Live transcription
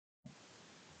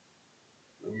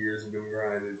The years have been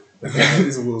grinded.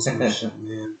 This Will Smith shit,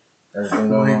 man. That's been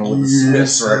going on with the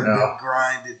Smiths right now.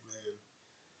 Grinded, man.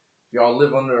 Y'all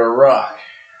live under a rock.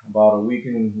 About a week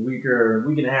and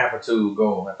a half or two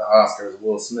ago at the Oscars,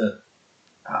 Will Smith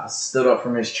stood up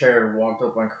from his chair, walked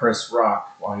up on Chris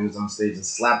Rock while he was on stage and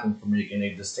slapped him for making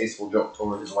a distasteful joke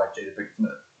toward his wife, Jada Pinkett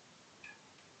Smith.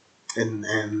 And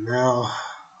now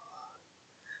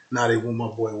they want my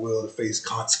boy Will to face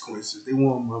consequences. They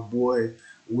want my boy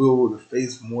Will to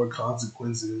face more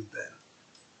consequences than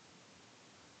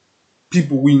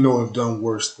people we know have done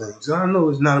worse things. And I know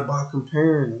it's not about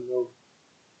comparing, you know.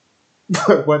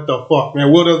 But what the fuck,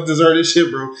 man? Will doesn't deserve this shit,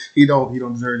 bro. He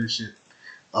don't deserve this shit.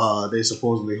 They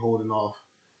supposedly holding off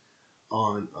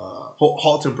on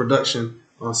halting production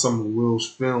on some of Will's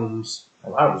films. A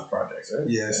lot of his projects, right?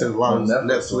 Yeah, it's a lot of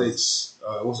Netflix.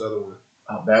 What's the other one?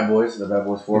 Bad Boys, the Bad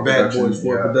Boys 4 Bad production. Boys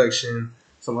 4 production,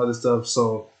 some other stuff.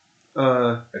 So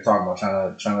they're talking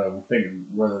about trying to think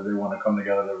whether they want to come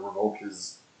together to revoke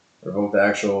the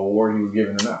actual award he was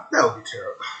given or not. That would be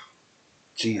terrible.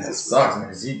 Jesus, that sucks, man.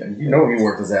 Because he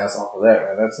worked his ass off for that,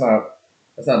 man. That's not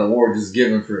an award just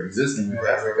given for existing, man.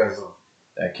 That's because of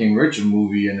that King Richard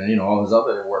movie and then, all his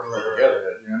other work put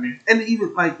together. You know what I mean? And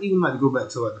even to go back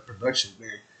to like the production,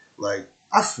 man. Like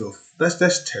I feel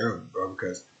that's terrible, bro.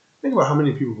 Because think about how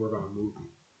many people work on a movie.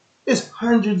 It's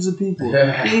hundreds of people.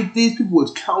 Yeah. These people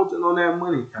is counting on that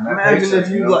money. Imagine if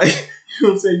you like, you know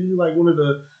what I'm saying? You like one of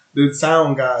the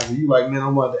sound guys, and you like, man,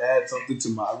 I'm about to add something to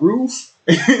my roof.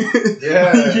 I'm about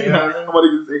to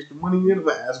get this extra money in. I'm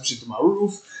gonna add some shit to my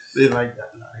roof. They're like,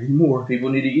 not anymore. People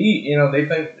need to eat. They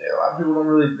think a lot of people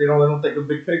don't think the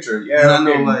big picture. Yeah, I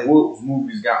know, like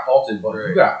movies got halted, but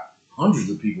you got hundreds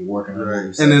of people working on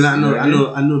movies. And then I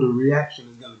know the reaction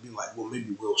is gonna be like, well,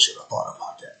 maybe Will should have thought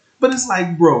about that. But it's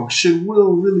like, bro, should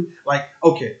Will really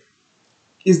okay?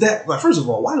 Is that like, first of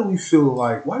all, why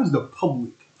does the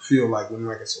public feel like when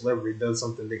like a celebrity does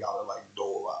something, they gotta like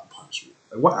dole out punishment?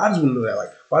 Like, I just want to know that.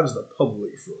 Like, why does the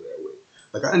public feel that way?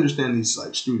 Like, I understand these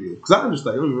like studios because I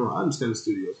understand the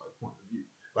studios like point of view.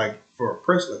 Like for a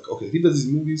press, like okay, if he does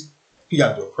these movies, he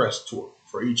got to do a press tour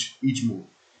for each movie,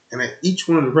 and at each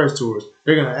one of the press tours,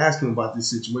 they're gonna ask him about this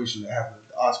situation that happened at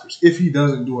the Oscars if he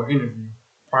doesn't do an interview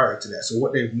prior to that. So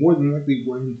what they more than likely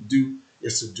want him to do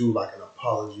is to do like an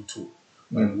apology tour.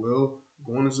 Like Will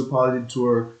go on this apology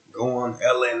tour, go on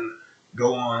Ellen,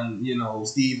 go on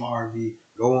Steve Harvey,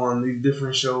 go on these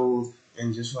different shows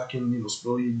and just fucking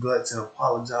spill your guts and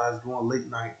apologize, go on late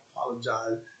night,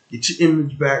 apologize, get your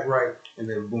image back right, and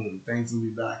then boom, things will be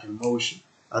back in motion.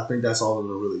 I think that's all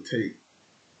it'll really take.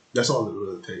 That's all it'll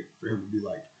really take for him to be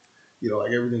like,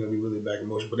 like everything will be really back in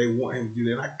motion. But they want him to do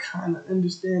that. And I kind of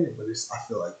understand it, but I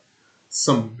feel like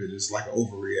some of it is like an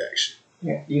overreaction.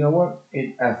 Yeah, you know what?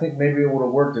 I think maybe it would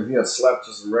have worked if he had slapped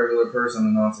just a regular person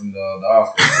announcing the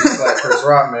Oscars. He slapped Chris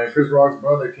Rock, man. Chris Rock's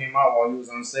brother came out while he was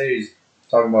on stage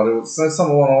talking about it. It was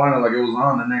something along the line like it was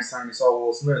on the next time he saw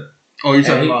Will Smith. Oh, you're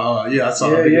talking about? I saw.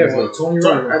 Well, Tony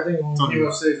Rock. I think when he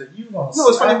was saying like, "You gonna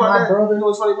slap my brother?" You know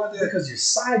what's funny about that? Because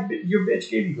your bitch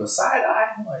gave you a side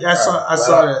eye. Like, I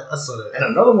saw that. And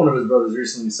another one of his brothers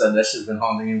recently said that shit's been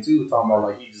haunting him too, talking about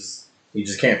like he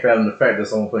just can't fathom the fact that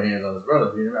someone put hands on his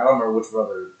brother. I don't remember which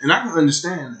brother. And I can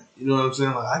understand that. You know what I'm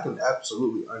saying? Like I can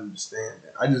absolutely understand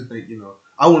that. I just think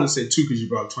I want to say too because you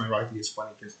brought up Tony Rock. I think it's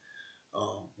funny because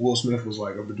Will Smith was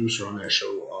like a producer on that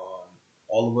show.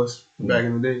 All of Us back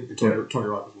in the day. Tony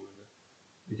Rock was one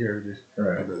of the characters.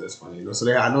 Right. That's funny. So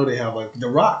I know they have like the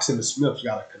Rocks and the Smiths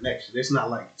got a connection. It's not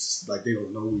like they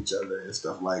don't know each other and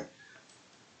stuff. Like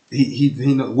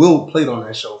Will played on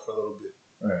that show for a little bit.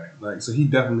 Right. Like so they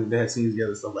had scenes together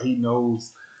and stuff. Like he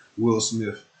knows Will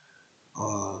Smith.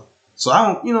 So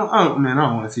I don't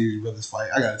want to see these brothers fight.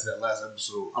 I got into that last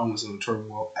episode. I don't want to see them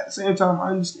turmoil. At the same time,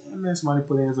 I understand, man. Somebody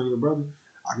put hands on your brother.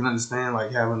 I can understand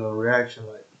like having a reaction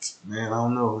like, man, I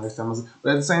don't know. Next time,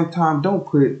 but at the same time, don't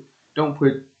put.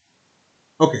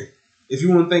 Okay, if you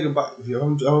want to think about,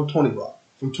 I'm Tony Rock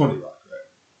from Tony Rock, right?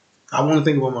 I want to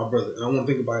think about my brother, and I want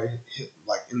to think about it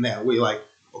like in that way. Like,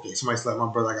 okay, somebody slapped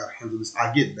my brother, I got to handle this.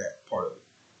 I get that part of it,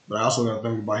 but I also got to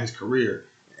think about his career.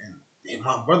 And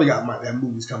my brother got that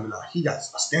movie's coming out. He got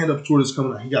a stand-up tour that's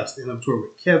coming out. He got a stand-up tour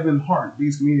with Kevin Hart,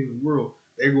 biggest comedian in the world.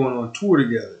 They're going on tour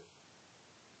together.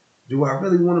 Do I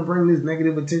really want to bring this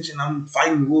negative attention? I'm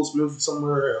fighting Will Smith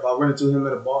somewhere. If I run into him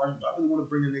at a bar, do I really want to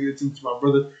bring the negative attention to my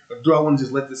brother? Or do I want to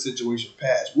just let this situation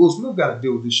pass? Will Smith got to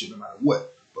deal with this shit no matter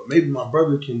what. But maybe my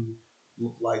brother can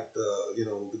look like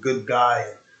the good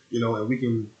guy,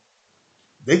 and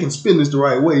they can spin this the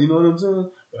right way. You know what I'm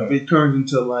saying? But if it turns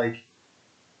into like,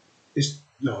 it's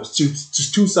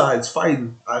just two sides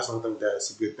fighting, I just don't think that's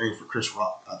a good thing for Chris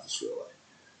Rock. I just feel like.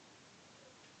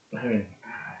 I mean,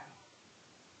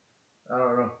 I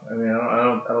don't know. I mean,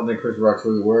 I don't think Chris Rock's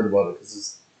really worried about it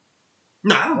because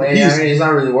No, I don't think he's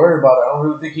not really worried about it. I don't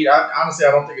really think honestly,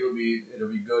 I don't think it'll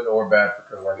be good or bad for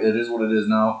Chris Rock. It is what it is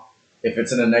now. If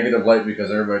it's in a negative light because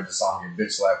everybody just saw him get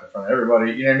bitch slapped in front of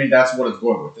everybody, you know what I mean? That's what it's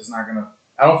going with. It's not gonna.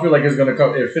 I don't feel like it's gonna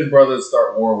come if his brothers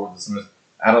start war with the Smiths.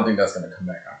 I don't think that's gonna come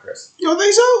back on Chris. You don't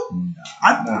think so?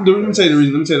 Let me tell you the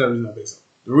reason. Let me tell you that reason I think so.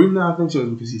 The reason I think so is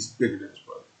because he's bigger than his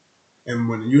brother. And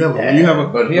when you have a,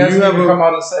 but he hasn't even come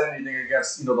out and said anything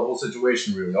against the whole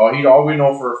situation. Really, all we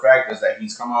know for a fact is that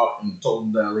he's come out and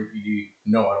told the LAPD,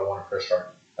 no, I don't want to press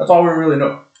charges. That's all we really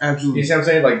know. Absolutely. You see what I'm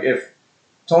saying? Like if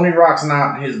Tony Rock's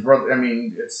not his brother, I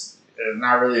mean, it's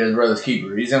not really his brother's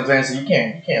keeper. You see what I'm saying? So you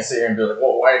can't sit here and be like,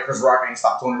 well, why Chris Rock ain't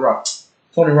stop Tony Rock?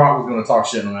 Tony Rock was going to talk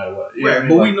shit no matter what. Right,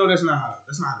 but we know that's not how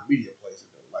the media plays it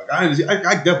though. Like I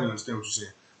definitely understand what you're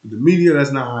saying. But the media,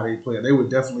 that's not how they play it. They would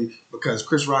definitely, because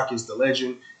Chris Rock is the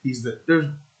legend. He's this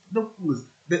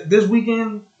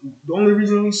weekend. The only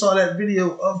reason we saw that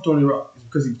video of Tony Rock is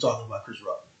because he was talking about Chris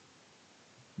Rock.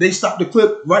 They stopped the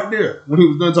clip right there when he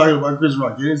was done talking about Chris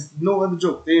Rock. There's no other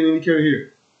joke. They didn't even care to hear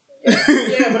it.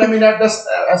 Yeah, but I mean, I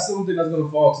still don't think that's going to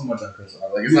fall too much on Chris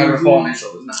Rock. Like, it's not going to fall on their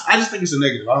shoulders. Nah. I just think it's a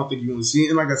negative. I don't think you want to see it.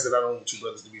 And like I said, I don't want two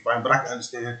brothers to be fighting, but I can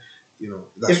understand,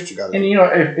 that's what you got to do.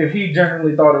 And, if he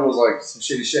genuinely thought it was, like, some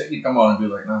shitty shit, he'd come on and be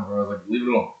like, nah, bro, like, leave it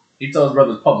alone. He'd tell his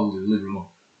brothers publicly to leave it alone.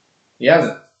 He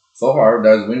hasn't. So far,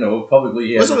 as we know, publicly,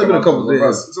 he hasn't. It's only been a couple of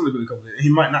days. It's only been a couple of days. He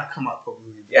might not come out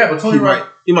publicly. Yeah, but Tony Rock...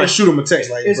 He might shoot him a text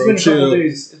like, it's bro, been chill.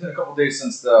 It's been a couple of days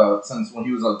since when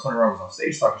he was on Tony Rock was on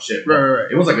stage talking shit.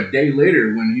 Right. It was like a day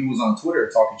later when he was on Twitter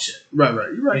talking shit. Right.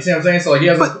 You're right. You see what I'm saying? So,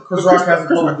 like, Chris Rock hasn't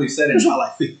publicly said anything. Chris Rock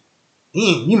like 50.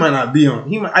 He might not be on.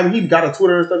 He got a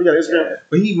Twitter and stuff. He got Instagram,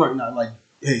 but he might not like.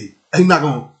 Hey, he's not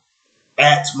gonna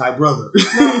at my brother.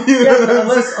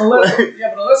 Unless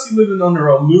he's living under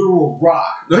a literal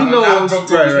rock. No, he knows. He's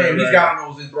got to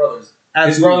know his brothers.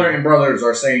 Absolutely. His brother and brothers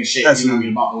are saying shit.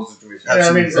 About those situations.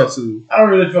 Absolutely. I don't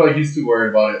really feel like he's too worried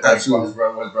about it. Like Absolutely.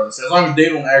 What his brother says, as long as they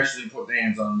don't actually put their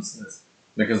hands on this,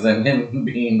 because then him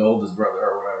being the oldest brother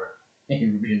or whatever,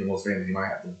 him being the most famous, he might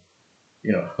have to,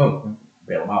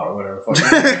 bail him out or whatever. You know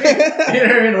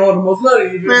what I mean? The most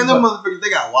nutty. Man, them motherfuckers, they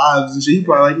got wives and shit. He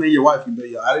probably like, man, your wife can bail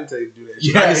you out. I didn't tell you to do that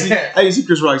shit. I didn't see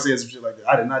Chris Rock saying some shit like that.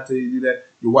 I did not tell you to do that.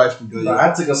 Your wife can bail you out.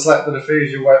 I took a slap to the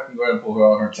face. Your wife can go ahead and pull her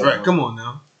out her tongue. Right, come on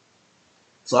now.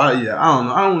 So, I don't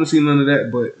know. I don't want to see none of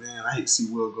that, but, man, I hate to see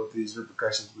Will go through these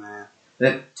repercussions, man.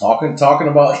 Then talking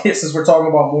about, since we're talking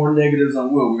about more negatives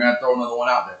on Will, we're going to throw another one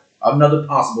out there. Another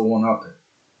possible one out there.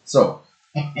 So,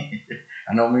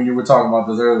 I know me and you were talking about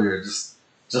this earlier,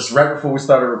 just right before we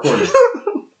started recording.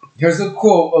 Here's a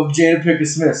quote of Jada Pinkett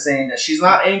Smith saying that she's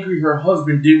not angry her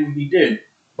husband did what he did,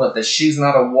 but that she's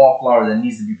not a wallflower that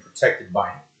needs to be protected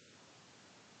by him.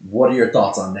 What are your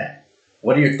thoughts on that?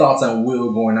 What are your thoughts on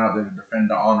Will going out there to defend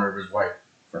the honor of his wife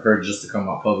for her just to come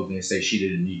out publicly and say she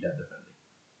didn't need that defending?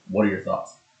 What are your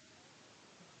thoughts?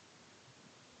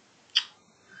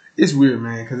 It's weird,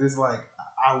 man, because it's like,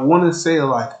 I want to say,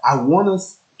 like, I want to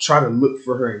try to look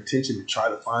for her intention and try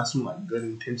to find some, like, good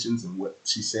intentions in what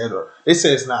she said. Or they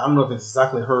say it's not, I don't know if it's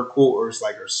exactly her quote or it's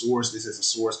like her source. This is a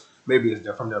source. Maybe it's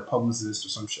from their publicist or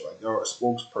some shit like that, or a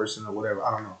spokesperson or whatever. I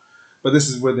don't know. But this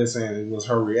is what they're saying. It was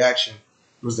her reaction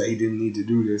was that he didn't need to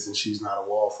do this and she's not a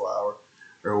wallflower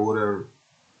or whatever.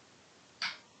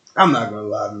 I'm not going to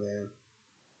lie, man.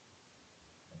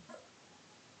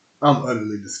 I'm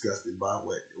utterly disgusted by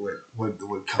what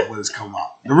has come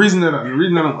out. The reason that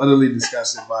I'm utterly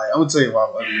disgusted by it, I'm gonna tell you why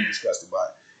I'm utterly disgusted by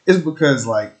it. It's because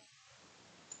like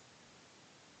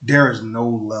there is no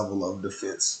level of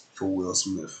defense for Will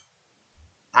Smith.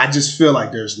 I just feel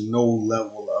like there's no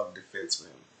level of defense for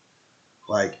him.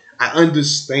 Like I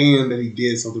understand that he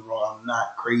did something wrong. I'm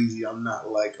not crazy. I'm not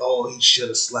like, oh, he should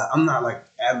have slapped. I'm not like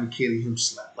advocating him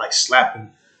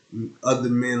slapping other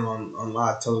men on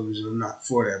live television. I'm not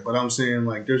for that. But I'm saying,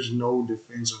 like, there's no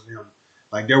defense of him.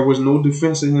 Like, there was no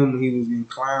defense of him when he was getting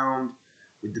clowned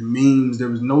with the memes. There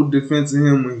was no defense of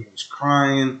him when he was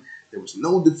crying. There was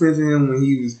no defense of him when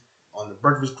he was on the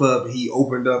Breakfast Club and he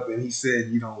opened up and he said,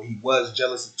 he was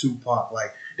jealous of Tupac.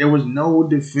 Like, there was no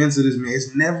defense of this man.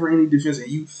 It's never any defense. And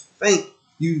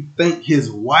you think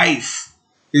his wife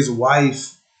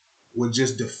would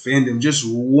just defend him. Just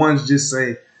once, just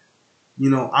say,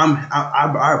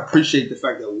 I appreciate the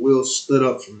fact that Will stood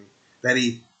up for me.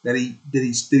 I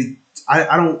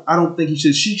don't think he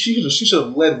should. She should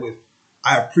have led with,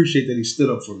 I appreciate that he stood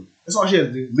up for me. That's all she had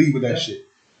to do. Leave with that shit.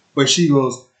 But she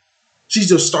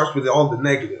just starts with all the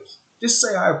negatives. Just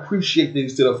say, I appreciate that he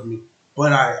stood up for me,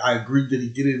 but I agree that he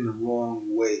did it in the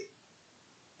wrong way.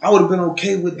 I would have been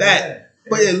okay with that.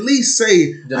 but at least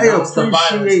say, Denounce the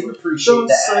violence, but appreciate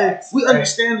the acts. We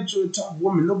understand that you're a tough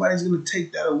woman. Nobody's gonna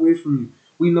take that away from you.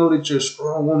 We know that you're a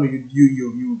strong woman.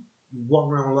 You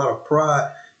walk around with a lot of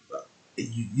pride.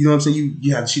 You know what I'm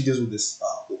saying? She deals with this.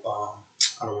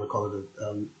 I don't want to call it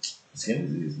a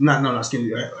skin disease. Not skin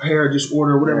disease. Hair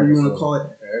disorder, whatever you want to call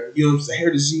it. You know what I'm saying?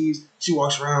 Hair disease. She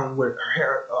walks around with her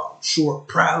hair short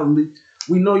proudly.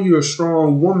 We know you're a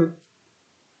strong woman.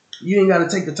 You ain't got to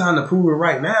take the time to prove it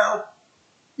right now.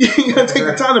 You ain't got to take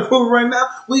the time to prove it right now.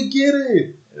 We get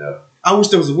it. Yeah. I wish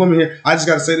there was a woman here. I just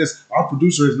got to say this. Our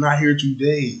producer is not here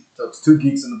today. So it's 2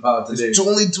 geeks in the pod today. It's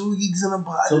only 2 geeks in the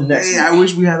pod today. I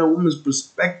wish we had a woman's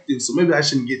perspective. So maybe I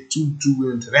shouldn't get too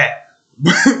into that.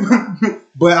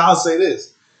 But I'll say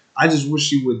this. I just wish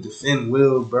she would defend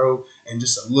Will, bro, in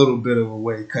just a little bit of a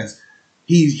way. Because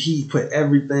he put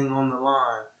everything on the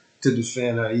line to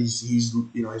defend her. He's his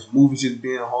movies is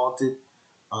being halted.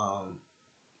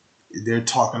 They're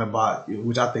talking about,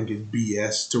 which I think is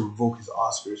BS, to revoke his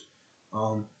Oscars.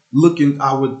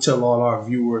 I would tell all our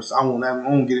viewers, I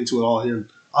won't get into it all here.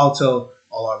 I'll tell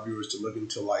all our viewers to look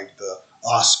into like the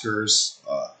Oscars,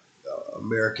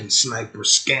 American Sniper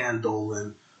scandal,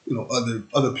 and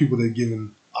other people they're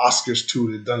giving Oscars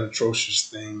to that done atrocious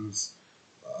things.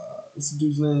 What's the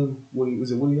dude's name?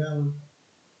 Woody Allen?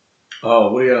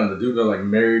 Oh, Woody Allen, the dude that like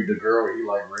married the girl he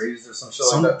like raised or some shit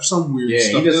like that. Some weird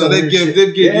stuff. He did some they weird give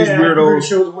shit. these weirdos.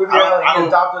 Sure Woody Allen. He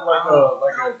adopted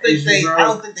I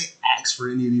don't think they asked for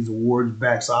any of these awards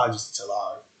back. So I just tell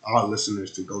our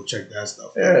listeners to go check that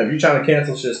stuff. Yeah, if you're trying to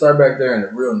cancel shit, start back there in the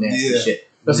real nasty shit.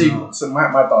 But see, so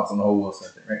my thoughts on the whole Will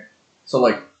Smith thing, right? So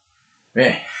like,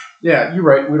 man, yeah, you're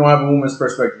right. We don't have a woman's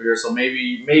perspective here, so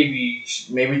maybe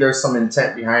there's some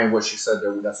intent behind what she said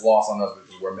that's lost on us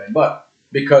because we're men, but.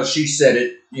 Because she said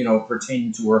it,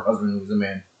 pertaining to her husband who's a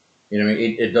man. You know what I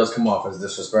mean? It does come off as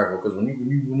disrespectful because when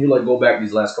you like go back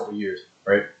these last couple of years,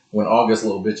 right? When August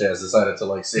little bitch ass decided to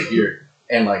like sit here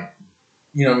and like,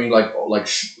 you know what I mean?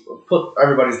 Put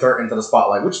everybody's dirt into the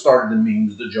spotlight, which started the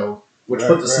memes, the joke, which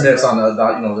put the sniffs on the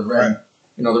red.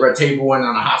 The red table went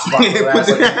on a hot spot. You know what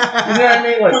I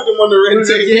mean? Like, put them on the red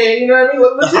table. Yeah, you know what I mean?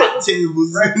 The hot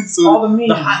tables. Right? So all the memes.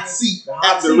 The hot seat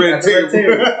at the red table. You see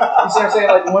what I'm saying?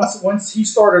 Like, once he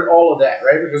started all of that,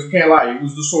 right? Because we can't lie, he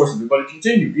was the source of it. But it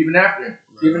continued, even after.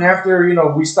 Right. Even after,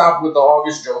 we stopped with the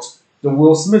August jokes, the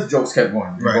Will Smith jokes kept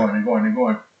going and going and going and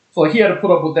going. So, like, he had to put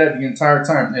up with that the entire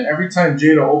time. And every time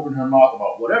Jada opened her mouth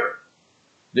about whatever,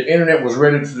 the internet was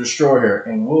ready to destroy her.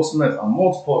 And Will Smith, on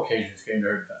multiple occasions, came to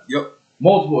her defense. Yep.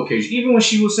 Multiple occasions, even when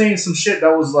she was saying some shit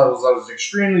that was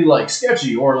extremely like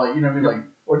sketchy or like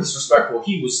or disrespectful,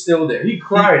 he was still there. He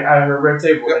cried at her red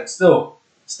table and still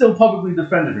publicly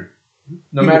defended her,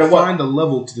 no matter what. He found a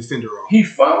level to defend her on. He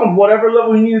found whatever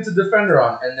level he needed to defend her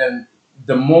on, and then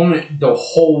the moment the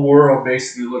whole world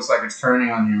basically looks like it's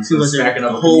turning on him, seems like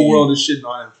the whole world is shitting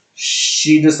on him.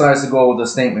 She decides to go with a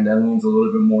statement that leans a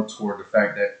little bit more toward the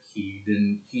fact that he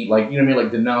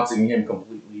denouncing him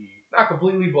completely, not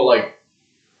completely, but like.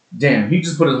 Damn, he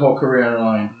just put his whole career on the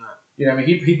line. You know what I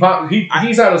mean? He's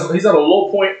at a low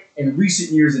point in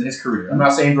recent years in his career. I'm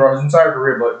not saying throughout his entire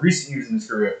career, but recent years in his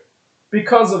career.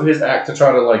 Because of his act to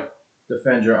try to, like,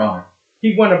 defend your honor.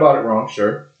 He went about it wrong,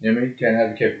 sure. You know what I mean? He can't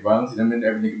advocate for violence. You know what I mean?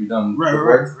 Everything can be done with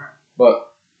words. Right.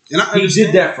 But he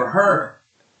did that for her.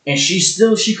 And she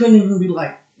couldn't even be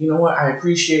like, you know what? I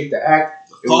appreciate the act.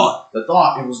 The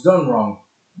thought. It was done wrong.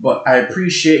 But I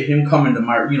appreciate him coming to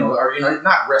my,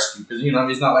 not rescue, because,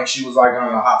 it's not like she was like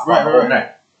on a hot spot the whole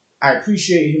night. I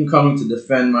appreciate him coming to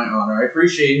defend my honor. I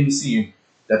appreciate him seeing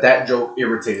that joke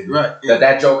irritated me. Right.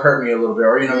 That joke hurt me a little bit,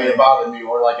 or, it bothered me,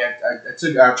 or like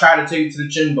I tried to take it to the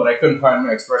chin, but I couldn't find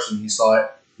my expression. He saw it.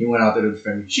 He went out there to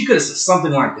defend me. She could have said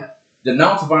something like that.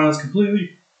 Denounced violence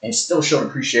completely and still showed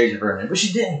appreciation for him. But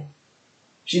she didn't.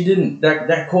 She didn't.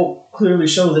 That quote clearly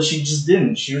shows that she just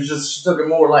didn't. She took it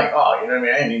more like, oh, you know what I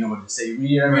mean? I didn't need nobody to save me.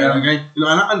 You know what I mean? And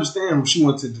I understand when she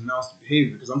wanted to denounce the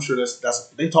behavior because I'm sure that's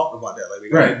they talked about that. Like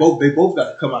they both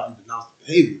got to come out and denounce the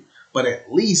behavior, but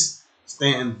at least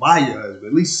stand by your husband.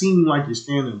 At least seem like you're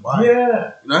standing by.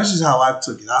 Yeah. him. That's just how I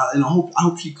took it. I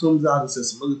hope she comes out and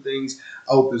says some other things.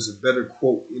 I hope there's a better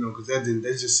quote. Because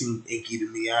that just seemed icky to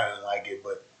me. I didn't like it,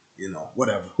 but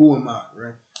whatever. Who am I,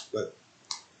 right? But.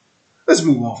 Let's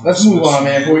move on. Let's move on,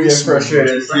 man. Before we get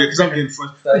frustrated. Yeah, because I'm getting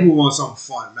frustrated. Let's move on to something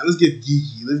fun, man. Let's get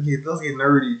geeky. Let's get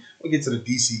nerdy. We'll get to the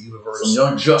DC universe. Some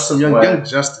Young Justice. Young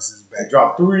Justice is back. They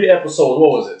dropped 3 episodes. What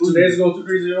was it? 2 days ago? 2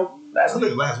 days ago? Last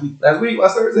week.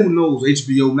 Last Thursday. Who knows?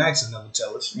 HBO Max will never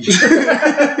tell us. I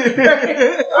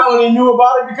only knew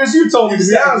about it because you told me.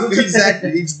 Exactly.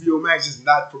 HBO Max is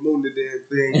not promoting the damn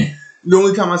thing. The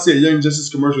only time I see a Young Justice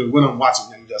commercial is when I'm watching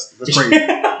Young Justice. That's crazy.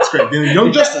 That's crazy. Then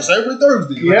Young Justice every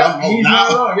Thursday. Yeah, he's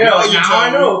not wrong. Yeah, like, now I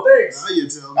know. Thanks. Now you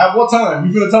tell me. At what time?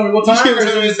 You gonna tell me what time? You gonna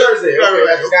tell me It's Thursday. Right, Okay,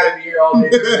 right, I just gotta be here all day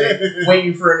today,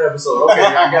 waiting for an episode. Okay,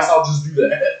 I guess I'll just do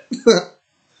that.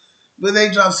 But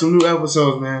they dropped some new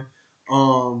episodes, man.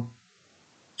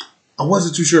 I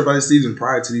wasn't too sure about the season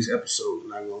prior to these episodes. I'm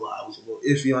not gonna lie, I was a little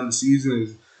iffy on the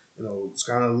season. It's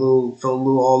kind of felt a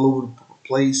little all over the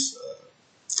place,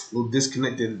 a little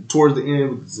disconnected towards the end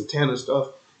with the Zatanna stuff.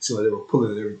 Seemed like they were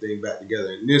pulling everything back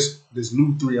together. And this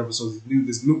new 3 episodes,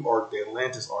 this new arc, the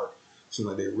Atlantis arc, seemed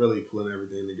like they're really pulling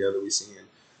everything together. We seeing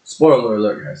Spoiler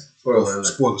alert, guys. Spoiler alert.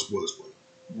 Spoiler.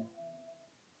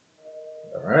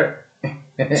 All right.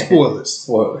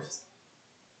 Spoilers.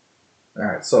 All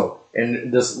right. So, in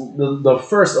the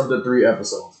first of the 3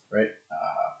 episodes, right?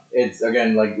 It's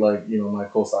again like my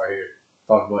co-star here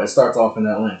talked about. It starts off in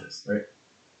Atlantis, right?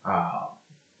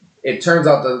 It turns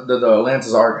out the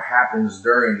Atlantis arc happens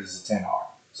during the Zatanna arc,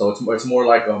 so it's more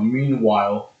like a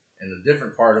meanwhile in a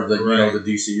different part of the the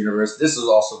DC universe. This is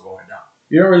also going down.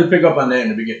 You don't really pick up on that in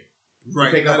the beginning.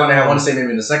 Right. You pick up on that. I want to say maybe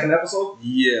in the second episode.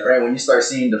 Yeah. Right when you start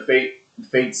seeing the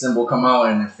fate symbol come out,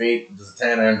 and then Fate,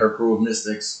 Zatanna, and her crew of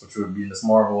mystics, which would be Miss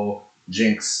Marvel,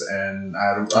 Jinx, and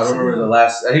I don't remember the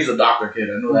last. He's a doctor kid.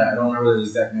 I know that. I don't remember the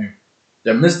exact name.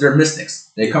 They're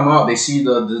mystics. They come out. They see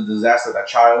the disaster that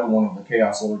child, one of the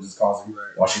Chaos Lords, is causing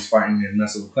while she's fighting and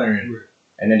messing with Clarion. Right.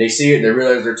 And then they see it. They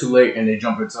realize they're too late, and they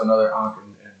jump into another Ankh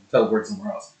and teleport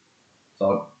somewhere else.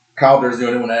 So Calder's the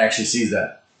only one that actually sees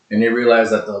that, and they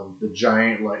realize that the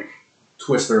giant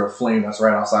twister of flame that's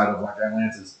right outside of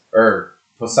Atlantis or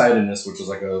Poseidonus, which is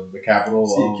the capital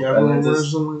of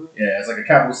Atlantis. Yeah, it's like a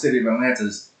capital city of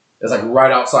Atlantis. It's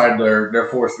right outside their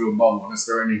force field bubble, and it's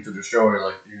threatening to destroy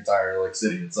the entire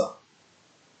city itself.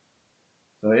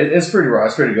 So it's pretty raw.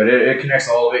 It's pretty good. It connects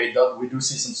all of it. We do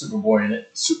see some Superboy in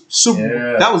it.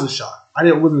 Superboy. That was a shock.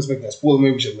 Wasn't expecting that. Spoiler.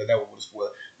 Maybe we should let that one with a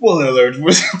spoiler. Spoiler alert.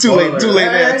 Too late.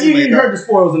 You heard the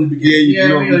spoilers in the beginning.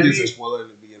 Yeah, we did say spoiler in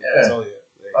the beginning. Yeah. So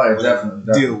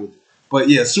Definitely. Deal with it. But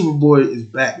yeah, Superboy is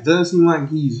back. It doesn't seem like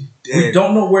he's dead. We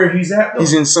don't know where he's at, though.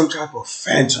 He's in some type of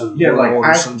Phantom world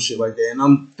or some shit like that. And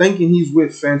I'm thinking he's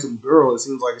with Phantom Girl. It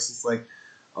seems like it's just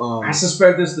I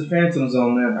suspect it's the Phantom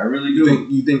Zone, man. I really do.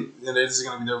 You think that this is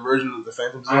going to be their version of the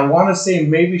Phantom Zone? I want to say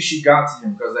maybe she got to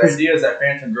him, because the idea is that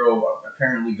Phantom Girl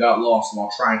apparently got lost while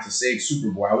trying to save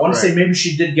Superboy. I want to say maybe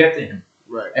she did get to him.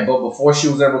 Right. But before she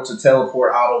was able to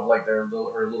teleport out of her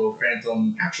little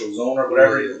Phantom actual zone or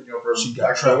whatever, she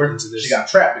got trapped into this. She got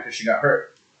trapped because she got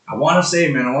hurt. I want to say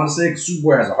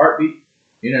Superboy has a heartbeat.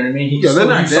 You know what I mean? He can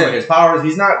still use some of his powers.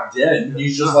 He's not dead.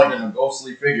 He's just in a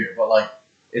ghostly figure. But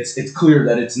it's clear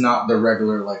that it's not the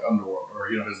regular underworld or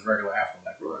his regular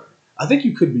afterlife or whatever. I think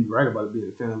you could be right about it being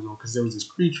the Phantom Zone, because there was this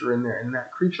creature in there, and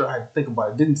that creature, I had to think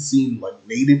about it, didn't seem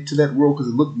native to that world, because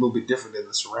it looked a little bit different than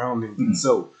the surroundings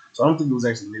itself. So I don't think it was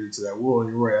actually native to that world.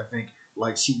 And you're right. I think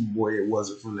Superboy, it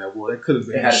wasn't from that world. It could have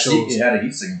been. It had a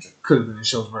heat signature. Could have been the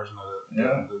show's version of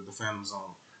the Phantom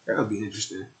Zone. That would be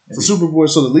interesting. So Superboy.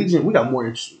 So the Legion. We got more.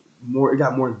 It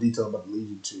got more detail about the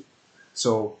Legion too.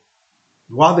 So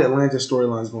while the Atlantis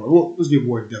storyline is going, let's get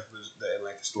more depth of the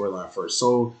Atlantis storyline first.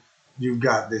 So you've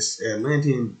got this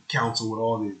Atlantean council with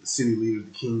all the city leaders,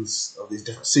 the kings of these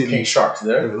different cities. King Shark's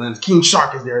there. King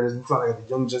Shark is there. It's like the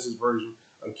Young Justice version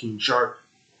of King Shark.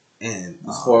 And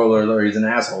spoiler alert, he's an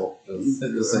asshole. You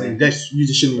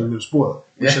just shouldn't even have spoiled.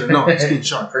 You should have known. It's King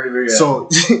Shark. So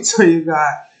you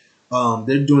got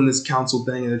they're doing this council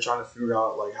thing, and they're trying to figure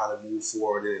out how to move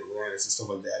forward in Atlantis and stuff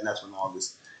like that. And that's when all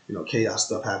this chaos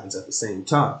stuff happens at the same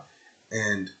time.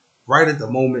 And right at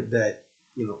the moment that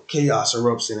chaos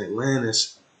erupts in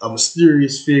Atlantis, a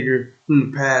mysterious figure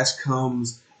from the past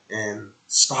comes and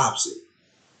stops it.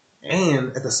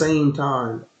 And at the same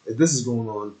time, if this is going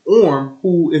on, Orm,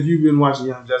 who, if you've been watching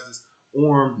Young Justice,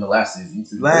 Orm, the last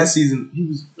season, he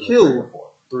was killed.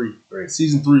 Three.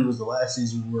 Season 3 was the last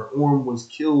season where Orm was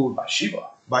killed by Shiva.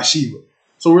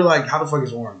 So we're like, how the fuck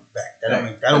is Orm back?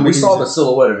 We saw the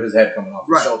silhouette of his head coming off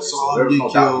his shoulder. So him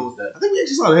get killed. I think we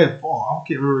actually saw the head fall. I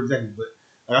can't remember exactly, but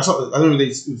I remember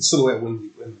the silhouette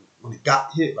when it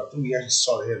got hit. I think we actually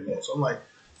saw the head fall. So I'm like,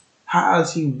 how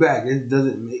is he back? It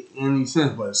doesn't make any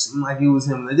sense, but it seemed like it was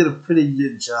him. They did a pretty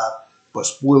good job, but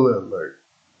spoiler alert.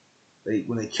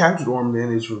 When they captured Orm,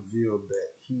 then it's revealed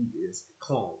that he is a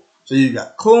clone. So you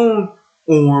got clone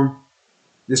Orm,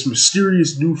 this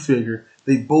mysterious new figure.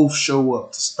 They both show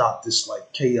up to stop this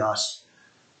chaos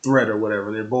threat or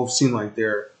whatever. They both seem like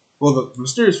the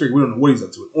mysterious figure, we don't know what he's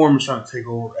up to. Orm is trying to take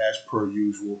over as per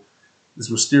usual. This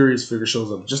mysterious figure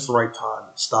shows up just the right time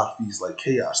to stop these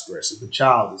chaos threats that the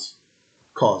child is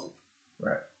causing.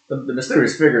 Right. The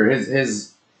mysterious figure,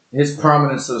 his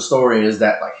prominence to the story is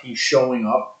that like he's showing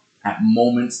up at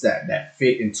moments that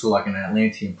fit into like an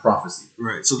Atlantean prophecy.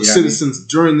 Right. So the citizens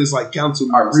during this like council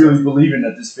are really believing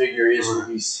that this figure is who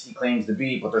he claims to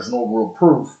be, but there's no real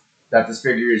proof that this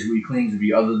figure is who he claims to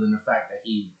be, other than the fact that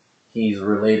he's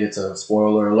related to,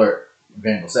 spoiler alert,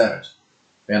 Vandal Savage.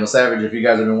 Vandal Savage, if you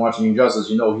guys have been watching Injustice,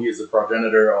 you know he is the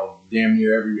progenitor of damn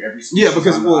near every species. Yeah,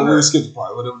 because we'll skip the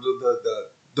part.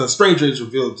 The Strange Age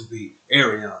revealed to be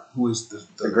Arion, who is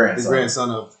the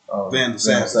grandson of Vandal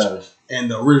Savage. And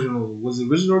the original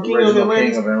king of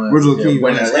Atlantis? Original king of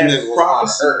Atlantis. And the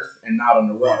prophecy on Earth and not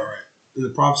underwater. Right. And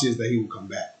the prophecy is that he will come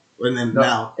back. And then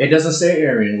now it doesn't say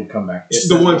Arion would come back. It's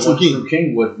the one true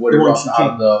king would erupt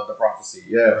out of the prophecy.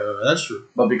 Yeah, that's true.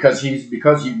 But because he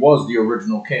was the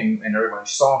original king and everybody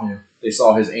saw him, they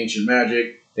saw his ancient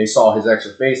magic, they saw his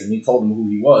extra face, and he told them who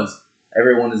he was.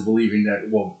 Everyone is believing that.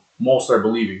 Well, most are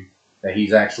believing that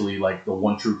he's actually like the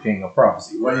one true king of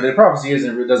prophecy. When the prophecy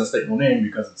it doesn't state no name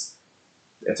because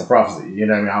it's a prophecy. You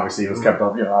know what I mean? Obviously, it was kept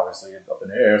up. Obviously up in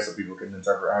the air so people can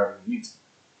interpret however they need to.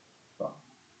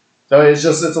 So it's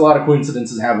a lot of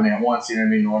coincidences happening at once. You know what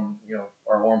I mean?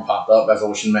 Orm popped up as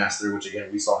Ocean Master, which again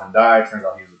we saw him die. Turns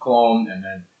out he was a clone, and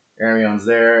then Arion's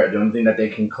there. The only thing that they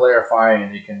can clarify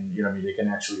and they can they can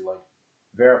actually like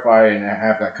verify and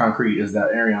have that concrete is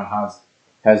that Arion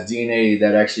has DNA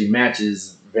that actually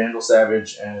matches Vandal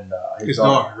Savage and his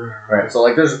daughter. Right. So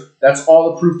like that's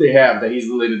all the proof they have that he's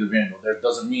related to Vandal. That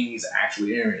doesn't mean he's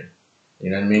actually Arion.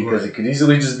 You know what I mean? Because it could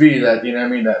easily just be that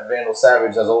that Vandal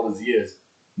Savage, as old as he is,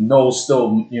 knows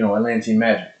still Atlantean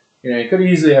magic. He could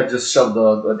easily have just shoved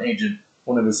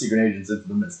one of the secret agents into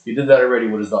the mist. He did that already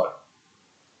with his daughter.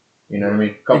 You know what I mean?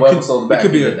 A couple episodes back,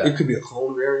 it could be a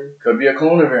clone of Arion. Could be a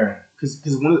clone of Arion. Because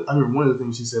I remember one of the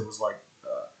things she said was like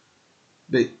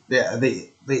they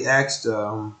asked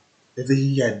if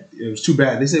it was too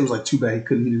bad. They said it was like too bad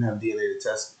he didn't have DNA to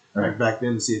test back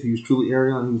then to see if he was truly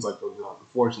Arion. He was like,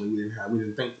 unfortunately we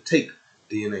didn't think to take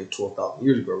DNA 12,000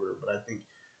 years ago or whatever. But I think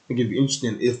it'd be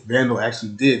interesting if Vandal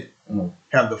actually did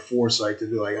have the foresight to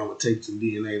be like, I'm gonna take some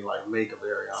DNA to like make of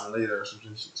Arion later or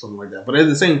something like that. But at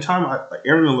the same time,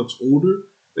 Arion looks older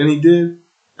than he did,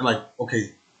 and like,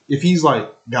 okay, if he's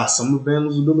like got some of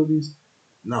Vandal's abilities,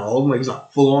 not all of them, like he's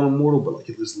not full on immortal, but like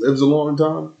if this lives a long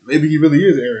time, maybe he really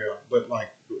is Arion. But like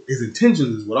his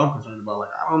intentions is what I'm concerned about.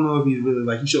 Like I don't know if he's really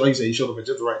like he showed up at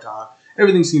just the right time.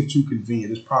 Everything seems too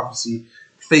convenient. This prophecy.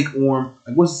 Fake Orm,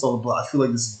 like what's this all about? I feel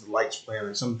like this is the lights plan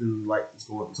or something like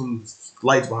some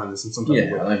lights behind this in some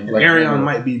type of way. Like Arion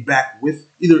might be back with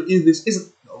either this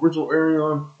isn't the original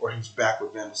Arion or he's back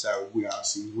with Vandal Savage. We gotta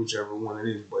see whichever one it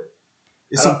is, but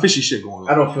it's some fishy shit going on.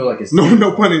 I don't feel like it's no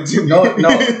pun intended. No,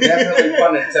 definitely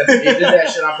pun intended. He did that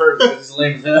shit on purpose because his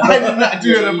name's I did not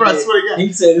do that on purpose. I swear to God.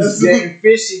 He said this game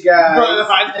fishy guy.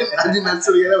 I did not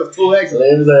say that. That was total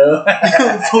accident.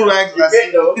 That was total accident.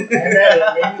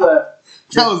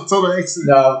 That was total accident.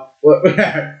 No,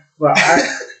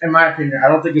 in my opinion, I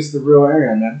don't think it's the real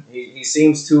Arion, man. He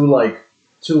seems too like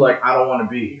I don't want to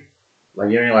be here. Like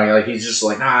like he's just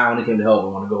like, nah, I only came to help. I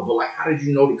want to go. But like, how did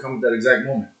you know to come at that exact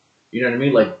moment? You know what I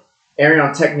mean? Like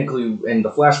Arion technically, in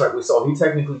the flashback we saw, he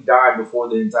technically died before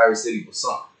the entire city was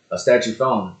sunk. A statue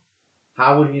fell on him.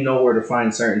 How would he know where to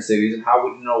find certain cities? And how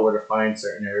would he know where to find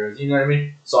certain areas? You know what I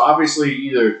mean? So obviously,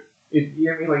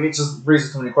 it just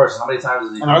raises too many questions. How many times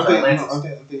has he come to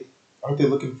Atlantis? Aren't they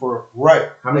looking for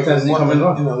right? How many times has he come in?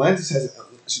 And Atlantis hasn't.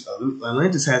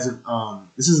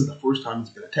 This isn't the first time it's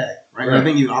been attacked, right? And I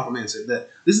think even Aquaman said that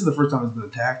this is the first time it's been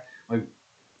attacked. Like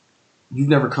you've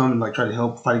never come and like try to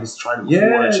help fight against Trident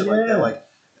before and shit like that. Like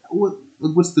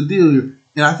what's the deal here?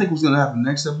 And I think what's gonna happen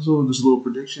next episode, just a little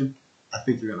prediction. I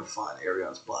think they're gonna find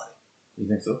Arion's body. You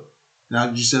think so? Now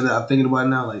that you said that, I'm thinking about it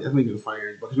now. Like I think they're gonna find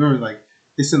Arion's body. Because remember, like.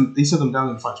 They sent them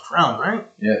down to find his crown, right?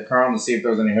 Yeah, crown to see if there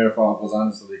was any hair follicles on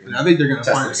it, so they can. And I think they're gonna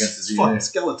find his fucking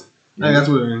skeleton. Yeah. I think that's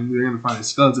what they're gonna find his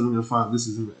skeleton. They're gonna find this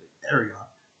is Arion.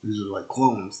 These are like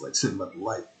clones, like sitting by the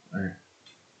light. Right.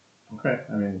 Okay.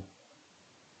 I mean,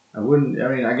 I wouldn't. I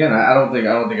mean, again, I don't think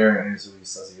Arion is who he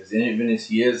says he is. And even if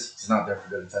he is, he's not there for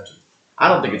good intentions. I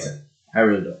don't think it's him. I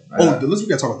really don't.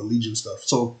 Let's talk about the Legion stuff.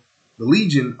 So the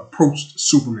Legion approached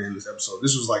Superman this episode.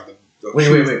 This was like the Wait.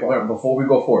 Before we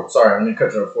go forward. Sorry, I'm going to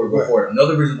cut you off before we go forward.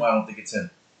 Another reason why I don't think it's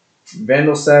him.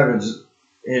 Vandal Savage,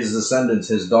 his descendants,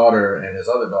 his daughter and his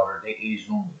other daughter, they age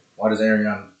normally. Why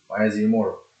is he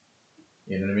immortal?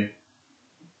 You know what I mean?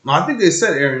 No, I think they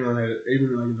said Arion had,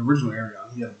 even like in the original Arion,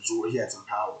 he had some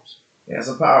powers. He had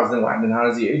some powers, then how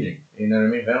is he aging? You know what I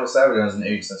mean? Vandal Savage hasn't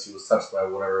aged since he was touched by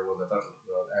whatever it was,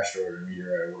 the asteroid or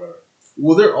meteorite or whatever.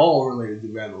 Well, they're all related to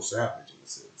Vandal Savage in a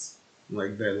sense.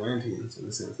 like the Atlanteans in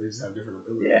a sense. They just have different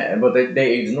abilities. Yeah, but they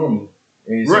age normally.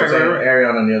 And you see Right, what I'm saying? right.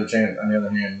 Arion on the other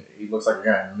hand, he looks like a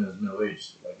guy in his middle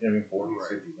age, like 40s,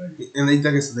 Right. 50s, maybe. And they,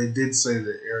 like I said, they did say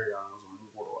that Arion was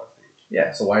immortal, I think.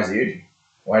 Yeah, so why is he aging?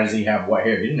 Why does he have white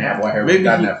hair? He didn't have white hair when Maybe he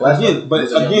got in that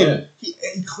flashback.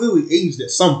 he clearly aged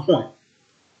at some point.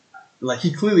 Like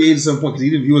he clearly aged at some point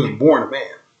because he wasn't born a man.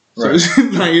 So Right. it's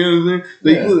like, you know what I'm saying?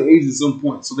 They Yeah. clearly aged at some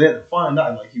point. So they had to find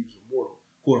out like he was immortal,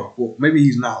 quote unquote. Maybe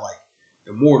he's not like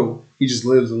immortal. He just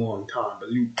lives a long time.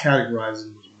 But you categorize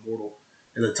him as immortal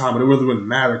at the time. But it really wouldn't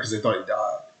matter because they thought he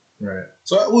died. Right.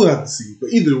 So we'll have to see.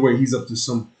 But either way, he's up to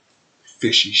some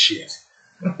fishy shit.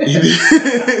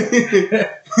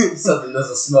 Something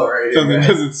doesn't smell right. Something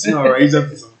doesn't smell right. He's up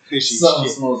to some fishy Something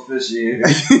shit. smells fishy.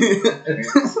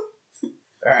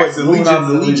 But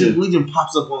the Legion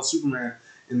pops up on Superman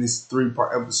in this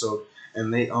 3-part episode,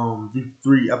 and they do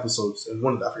 3 episodes, and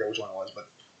one of them, I forget which one it was, but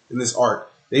in this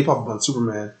arc, they pop up on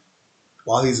Superman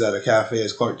while he's at a cafe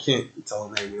as Clark Kent, and tell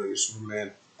him, hey, you're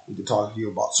Superman, we can talk to you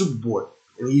about Superboy.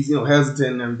 And he's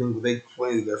hesitant and everything, but they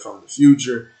claim that they're from the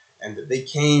future and that they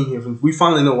came here from. We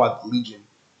finally know why the Legion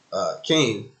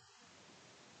came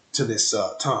to this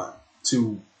time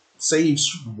to save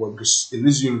Superboy, because in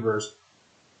this universe,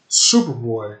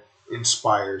 Superboy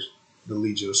inspires the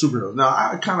Legion of Superheroes. Now,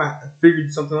 I kind of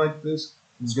figured something like this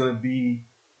was gonna be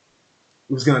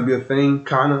a thing,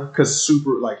 kind of, because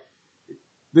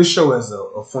this show has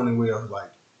a funny way of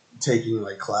like taking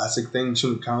like classic things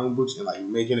from the comic books and like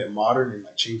making it modern and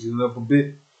like changing it up a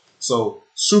bit. So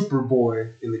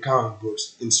Superboy in the comic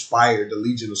books inspired the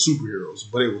Legion of Superheroes,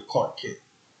 but it was Clark Kent.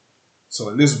 So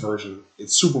in this version,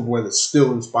 it's Superboy that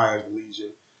still inspires the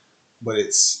Legion, but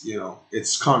it's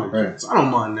Connor Kent. Right. So I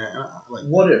don't mind that.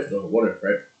 What if,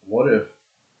 right? What if,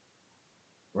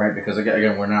 right? Because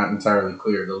again, we're not entirely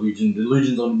clear. The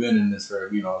Legion's only been in this for a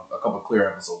couple of clear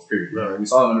episodes. Period. Right. We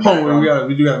saw them in the background.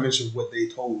 We do gotta mention what they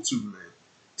told Superman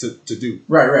to do.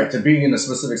 Right. To be in a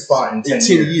specific spot in 10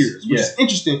 years. Which Yeah. is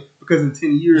interesting because in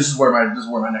 10 years, This is where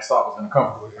my next thought was going to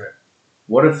come from. Right?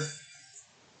 What if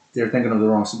they're thinking of the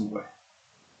wrong Superboy?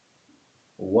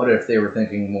 What if they were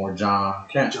thinking more John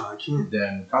Kent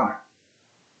than Connor?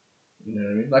 You know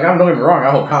what I mean? Like, don't get me wrong.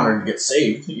 I hope Connor gets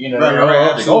saved.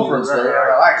 Right, They go for him still.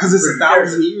 Because it's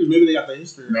 1,000 years. Maybe they got the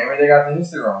history. Maybe they got the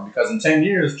history wrong. Because in 10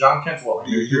 years, John Kent's what?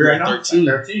 You're right now?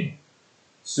 13.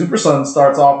 Super Son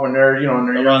starts off when they're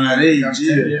around that age.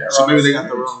 Yeah. So maybe they got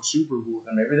the wrong Superboy.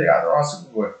 And maybe they got the wrong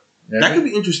Superboy. That could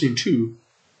be interesting too,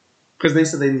 because they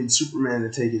said they need Superman to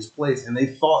take his place, and they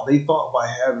thought by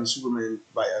having Superman,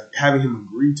 having him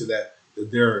agree to that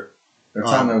their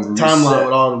timeline would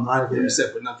automatically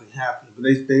reset, but nothing happened.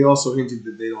 But they also hinted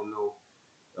that they don't know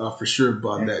for sure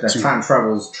about that too. Time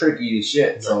travel is tricky as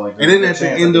shit. So like, and then at the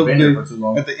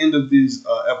end of these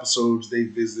episodes, they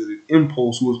visited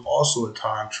Impulse, who was also a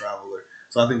time traveler.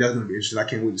 So I think that's going to be interesting. I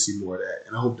can't wait to see more of that,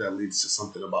 and I hope that leads to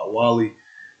something about Wally.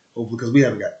 Hopefully, because we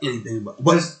haven't got anything about.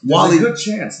 But Wally, there's a good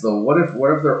chance though. What if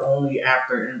they're only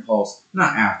after Impulse?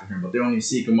 Not after him, but they only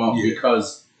seek him out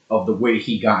because of the way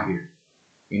he got here.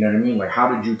 You know what I mean? Like,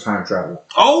 how did you time travel?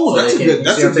 Oh, so that's a good.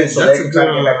 That's a good. So they can try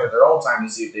to get back to their own time to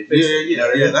see if they fix it. You know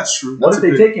what I mean? That's true. What if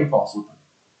they take Impulse with them?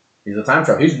 He's a time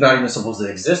traveler. He's not even supposed to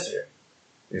exist here.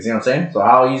 You see what I'm saying? So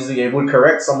how easily it would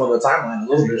correct some of the timeline a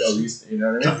little bit at least. You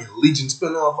know what I mean? Legion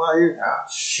spinoff out here. Ah,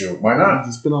 shoot, why not?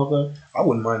 Legion spinoff out. I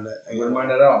wouldn't mind that. I wouldn't mind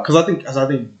that at all. Because I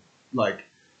think like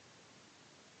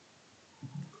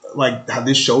how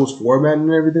this show's format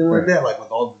and everything like that, like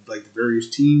with all the various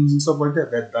teams and stuff like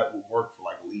that, that would work for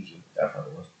like Legion.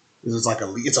 Definitely would. It's like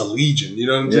it's a Legion. You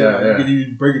know what I'm saying? You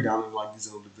can break it down into like these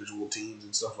individual teams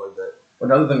and stuff like that.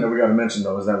 Another thing that we got to mention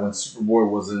though is that when Superboy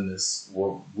was in this,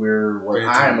 what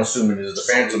I'm assuming is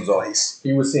the Phantom Zone,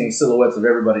 he was seeing silhouettes of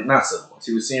everybody, not silhouettes.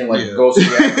 He was seeing like ghost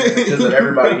images of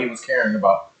everybody he was caring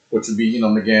about, which would be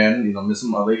McGann, Miss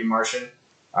Lady Martian,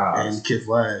 and Kid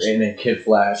Flash, and then Kid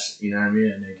Flash. You know what I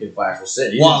mean? And then Kid Flash was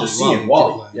sitting. He Wally, was just seeing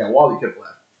Wally. Wally Kid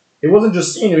Flash. It wasn't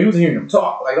just seeing him; he was hearing him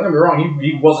talk. Like, don't get me wrong,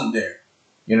 he wasn't there.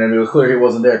 You know what I mean? It was clear he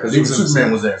wasn't there because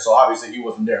Superman was there, so obviously he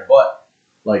wasn't there. But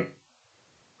like,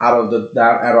 out of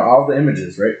all the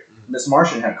images, right? Miss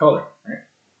Martian had color, right?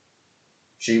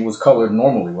 She was colored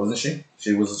normally, wasn't she?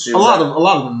 She was a lot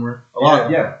of them were.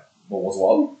 Yeah. But was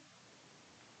Wally?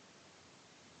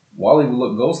 Wally would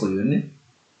look ghostly, didn't he?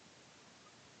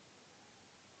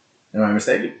 Am I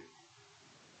mistaken?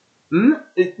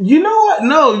 You know what?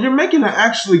 No, you're making an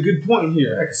actually good point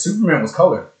here. Yeah, 'cause Superman was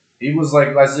colored. He was like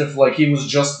as if like he was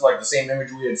just like the same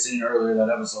image we had seen earlier in that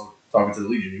episode talking to the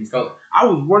Legion. He was colored. I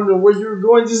was wondering where you were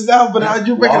going just now, but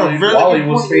you're making a very Wally good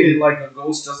was point faded like a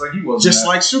ghost, just like he was. Just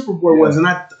like Superboy was, and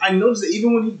I noticed that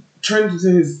even when turned into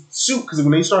his suit because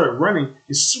when they started running,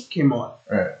 his suit came on.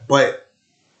 Right. But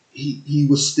he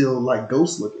was still like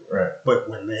ghost looking. Right. But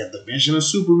when they had the Vision of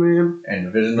Superman and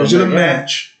the Vision of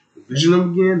Match, the Vision of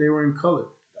them again, they were in color.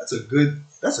 That's a good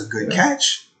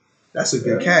catch. That's a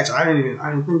good catch. I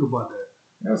didn't think about that.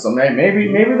 Yeah, so maybe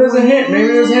there's a hint. Maybe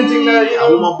there's hinting that I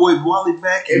want my boy Wally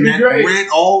back in that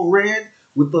red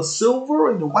with the silver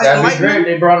and the white lightning. That'd be great.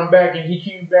 They brought him back and he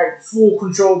came back full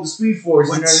control of the Speed Force.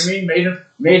 You know what I mean?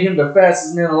 Made him the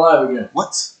fastest man alive again.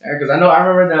 What? Yeah, because I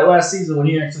remember in that last season when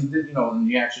he actually did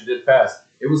fast.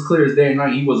 It was clear as day and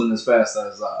night he wasn't as fast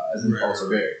as Impulse or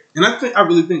Barry. And I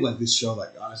really think like this show, like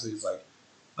honestly, it's like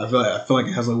I feel like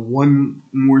it has like one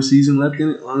more season left in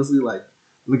it. Honestly, like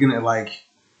looking at like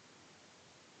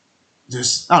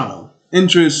just I don't know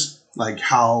interest, like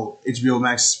how HBO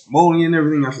Max is molding and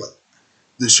everything. I feel like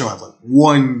this show has like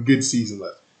one good season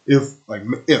left.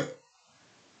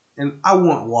 And I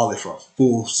want Wally for a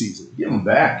full season. Get him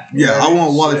back. Yeah, I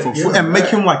want Wally for full and make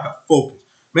him like the focus.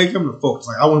 Make him the focus.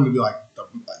 Like I want him to be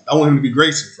I want him to be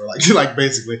Grayson for like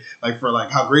basically like for like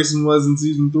how Grayson was in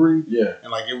season 3. Yeah.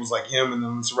 And like it was like him and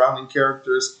then the surrounding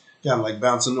characters kind of like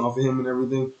bouncing off of him and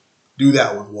everything. Do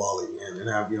that with Wally, man, and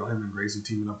have him and Grayson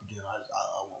teaming up again. I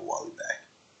want Wally back.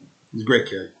 He's a great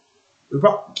character.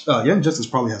 Young Justice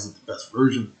probably has the best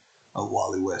version of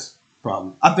Wally West.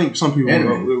 Probably, I think some people they'll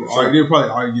probably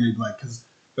argue it like because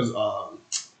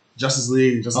Justice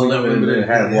League Unlimited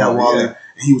had Wally, and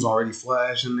he was already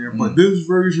Flash in there. But this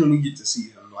version, we get to see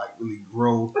him like really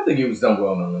grow. I think he was done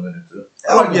well in Unlimited too.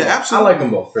 Absolutely. I like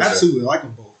them both. Absolutely, I like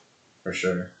them both for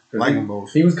sure. Like them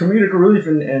both. He was comedic relief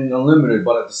in Unlimited,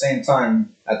 but at the same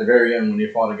time, at the very end when he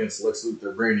fought against Lex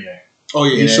Luthor, Brainiac. Oh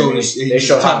yeah, they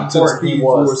showed how important he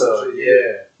was.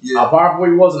 How powerful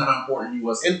he was and how important he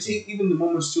was. And even the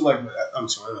moments too, like I'm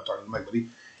sorry, I'm not talking to Mike, but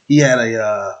he had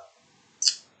a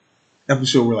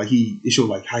episode where like it showed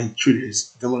like how he treated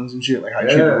his villains and shit, like how he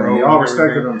treated Rogue. He all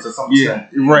respected them to some extent.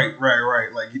 Right.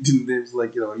 Like he didn't. It was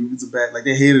like he was a bad. Like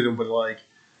they hated him, but like.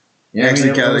 Yeah, actually,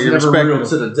 it was never real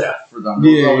to the death for them. It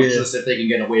was always just if they can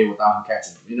get away without him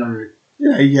catching them, you know.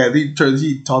 Yeah. He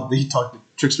taught the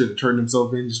trickster to turn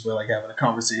himself in just by like having a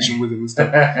conversation with him and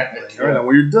stuff. Like, all right,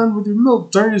 when you're done with your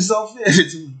milk, turn yourself in.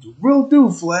 It's real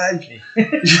do, Flash.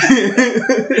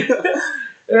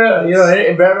 Yeah,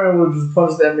 and Batman would just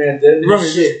punch that man dead.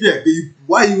 Shit. Yeah,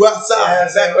 why you outside?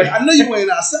 Exactly. I know you ain't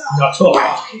outside. Don't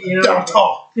talk. Don't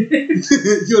talk. You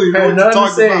don't even know what to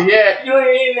talk about. Yeah, you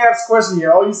don't even ask a question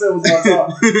here. All you said was don't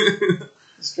talk.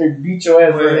 Straight beat your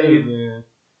ass.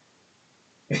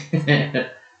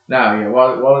 Man.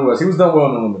 Wally he was done well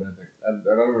in Unlimited, I think. I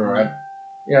don't remember.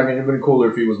 I mean, it'd been cooler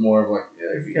if he was more of like,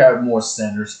 if he had more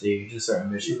center stage in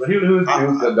certain missions. But he was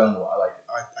done well. I like it.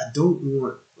 I don't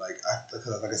want, like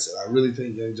I said, I really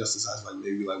think Young Justice has like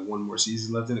maybe like one more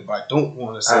season left in it, but I don't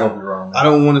want to say. I hope you're wrong. I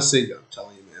don't want to say. I'm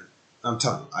telling you, man.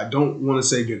 I don't want to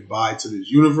say goodbye to this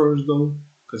universe though,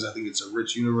 because I think it's a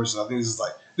rich universe. And I think this is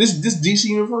like this DC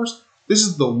universe. This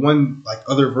is the one like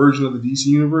other version of the DC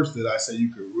universe that I say you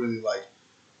could really like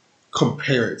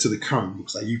compare it to the comic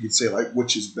books. Like you could say like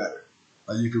which is better.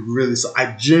 Like you could really. So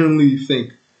I genuinely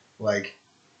think like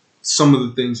some of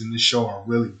the things in this show are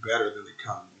really better than the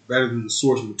comic, better than the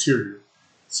source material.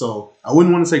 So I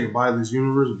wouldn't want to say goodbye to this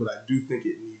universe, but I do think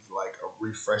it needs like a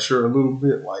refresher a little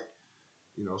bit, like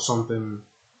something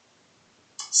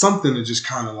to just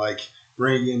kind of like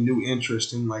bring in new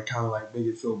interest and like kind of like make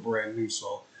it feel brand new.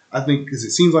 So I think because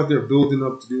it seems like they're building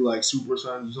up to do like Super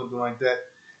Sons or something like that.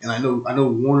 And I know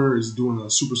Warner is doing a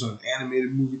Super Sons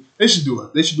animated movie. They should do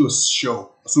a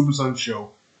show, a Super Sons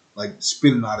show, like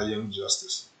spinning out of Young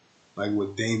Justice, like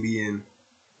with Damian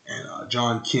and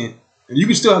John Kent. And you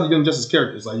can still have the Young Justice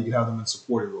characters, like you can have them in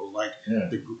supporting roles, like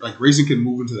Grayson can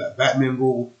move into that Batman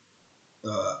role.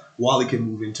 Wally can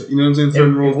move into, you know what I'm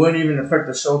saying? It wouldn't even affect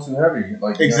the show too heavy,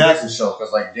 like exactly the show,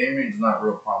 because like Damian's not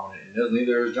real prominent, and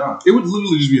neither is John. It would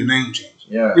literally just be a name change.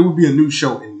 Yeah, it would be a new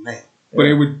show in name. But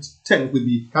it would technically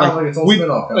be kind of like its own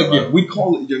spinoff. We'd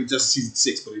call it Young Justice season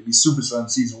 6, but it'd be Super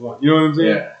Sons season 1. You know what I'm saying?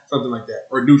 Yeah, something like that,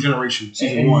 or New Generation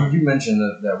season 1. You mentioned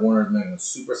that Warner's making a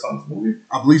Super Sons movie.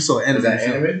 I believe so. Is that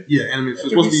animated? Yeah, animated. It's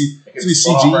supposed to be CG.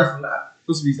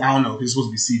 Supposed to be. I don't know. It's supposed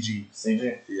to be CG.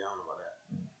 CG. Yeah, I don't know about that.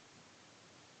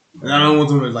 And I don't want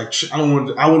them to like. I want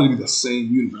it to be the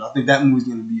same universe. I think that movie's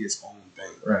going to be its own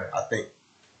thing. Right. I think.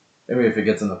 Maybe if it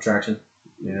gets enough traction.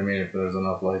 You know what I mean? If there's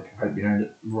enough like hype behind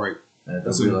it. Right.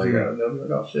 They'll be like,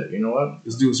 oh shit, you know what?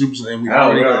 Let's do a Super Saiyan. You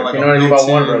know anything about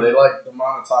Warner? They like to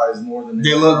monetize more than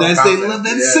they love that. They love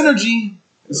that synergy.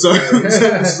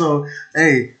 So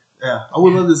hey, Yeah, I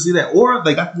would love to see that. Or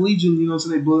they got the Legion, you know what I'm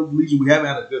saying? They blew up the Legion. We haven't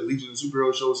had a good Legion of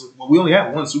superhero show. Well, we only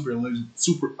had one Legion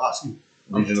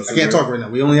I can't talk right now.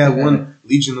 We only had one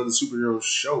Legion of the Superheroes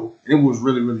show, and it was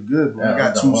really, really good.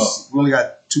 But we only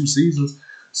got 2 seasons,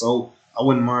 so I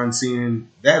wouldn't mind seeing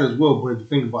that as well. But the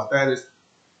thing about that is,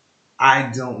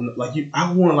 I don't like you.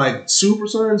 I want like Super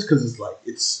Sons because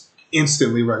it's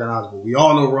instantly recognizable. We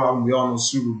all know Robin. We all know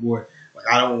Superboy. Like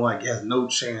I don't like it has no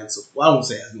chance of. Well, I won't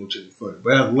say it has no chance of failure,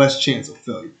 but it has less chance of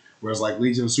failure. Whereas like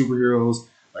Legion of Superheroes,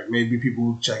 like maybe people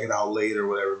will check it out later or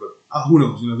whatever. But who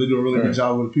knows? You know, they do a really good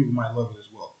job with it. People might love it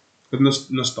as well. Because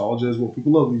nostalgia as well.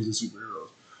 People love Legion of Superheroes.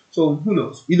 So who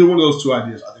knows? Either one of those 2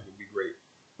 ideas, I think would be great.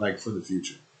 Like for the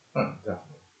future.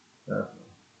 Definitely.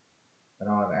 And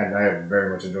I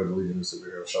very much enjoyed the Legion of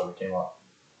Superheroes show that came out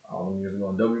all them years ago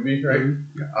on WB, right?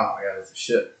 Mm-hmm. Yeah. Oh my god, that's the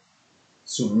shit.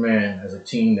 Superman as a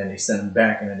teen, then they send him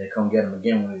back, and then they come get him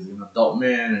again when he's an adult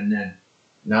man, and then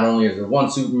not only is there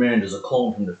one Superman, there's a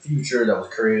clone from the future that was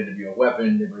created to be a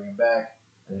weapon. They bring him back,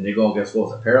 and then they go against what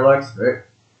was it, Parallax, right?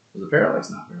 Was it Parallax?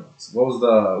 Not Parallax. What was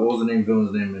the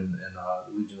villain's name in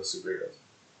Legion of Superheroes?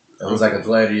 It was like a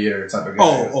gladiator type of guy. I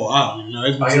don't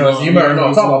even know. You remember? No,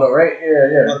 I'm talking about though, right?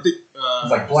 Yeah. I think,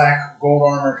 it's like black, gold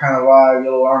armor kind of vibe,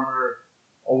 yellow armor,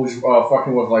 always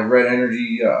fucking with like red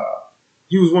energy.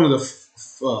 He was one of the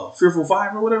Fearful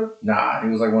Five or whatever? Nah, he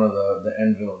was like one of the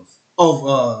end villains. Of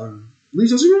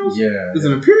Legion of Superheroes? Yeah. Is it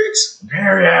Imperiex?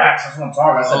 Imperiex, that's what I'm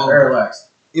talking about. I said Parallax.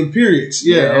 Imperiex,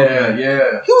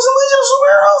 yeah. He was in Legion of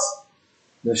Superheroes?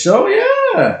 The show,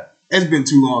 yeah. It's been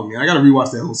too long, man. I gotta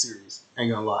rewatch that whole series. I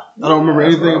ain't gonna lie. I don't remember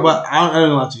anything about I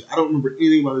don't lie to you. I don't remember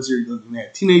anything about the series other than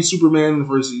that. Teenage Superman in the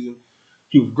first season.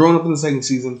 He was grown up in the second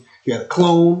season. He had a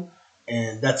clone,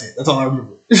 and that's it. That's all I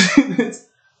remember.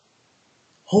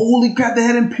 Holy crap, they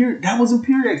had Imperiex. That was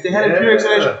Imperiex. They had Imperiex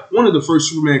in that. One of the first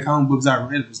Superman comic books I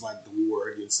read was like the war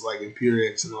against like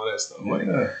Imperiex and all that stuff. Like,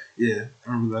 I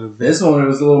remember that event. This one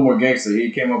was a little more gangster.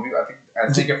 He came up.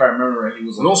 I think if I remember right, he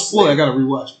was. Don't spoil. I gotta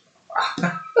rewatch it.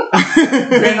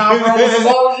 Been on, bro. As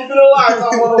long as you've been alive, I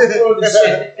want to spoil this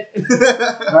shit.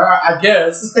 I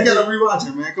guess. I gotta rewatch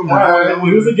it, man. Come on.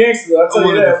 He was a gangster. I'll tell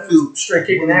you that. He was straight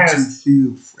kicking ass.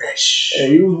 Feel fresh. Yeah,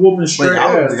 he was whooping straight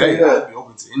ass. I'd be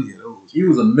open to any of those. He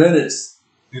was a menace.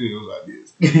 Any of those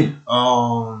ideas.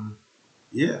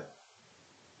 Yeah.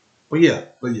 But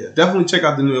yeah, definitely check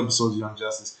out the new episodes of Young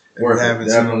Justice. If you haven't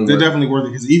seen them, they're definitely worth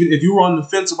it. Because even if you were on the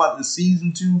fence about the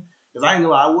season 2, because I ain't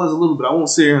gonna lie, I was a little bit. I won't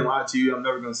sit here and lie to you. I'm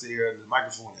never gonna sit here at the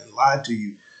microphone and lie to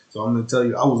you. So I'm gonna tell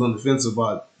you, I was on the fence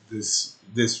about this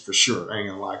for sure. I ain't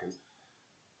gonna lie, because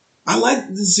I liked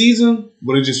the season,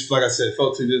 but it just, like I said, it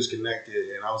felt too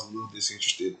disconnected, and I was a little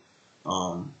disinterested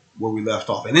where we left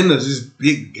off. And then there's this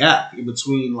big gap in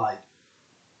between, like,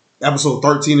 episode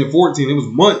 13 and 14. It was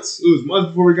months. It was months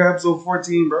before we got episode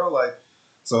 14, bro. Like,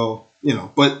 so, you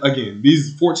know. But again,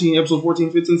 these episode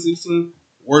 14, 15, 16,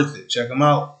 worth it. Check them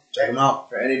out.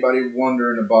 For anybody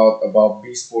wondering about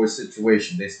Beast Boy's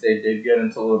situation, they did get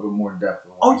into a little bit more depth.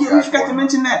 Oh yeah, we forgot to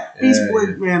mention that. Beast Boy,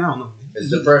 man, I don't know. His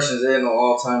depression's at an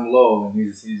all-time low, and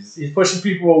he's pushing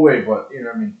people away. But you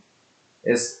know, what I mean,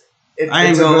 I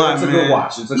ain't gonna lie, man. It's a good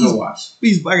watch. It's a good watch.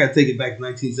 Beast Boy, I gotta take it back to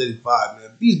 1975,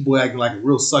 man. Beast Boy acting like a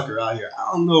real sucker out here.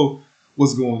 I don't know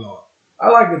what's going on. I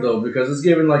like it though because it's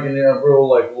giving like a real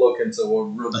like look into what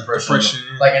real depression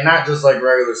like, and not just like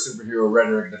regular superhero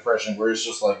rhetoric depression where it's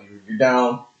just like you're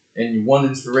down and one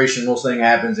inspirational thing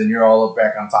happens and you're all up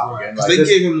back on top again. Like, they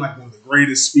gave him like one of the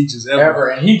greatest speeches ever,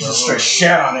 and he just straight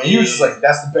shat on it. He was just like,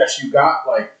 "That's the best you got."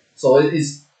 Like, so it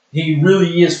is. He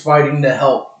really is fighting to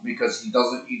help because he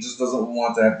just doesn't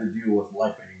want to have to deal with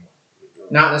life anymore. He's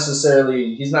not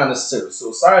necessarily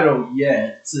suicidal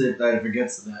yet. If it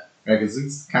gets to that. Right, because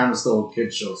it's kind of still a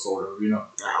kid show, sort of, you know.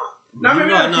 Not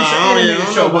maybe not a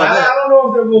kid show, but I don't know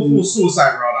if they'll go full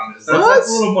suicide route on this. That's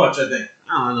a little much, I think.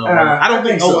 I don't know. I don't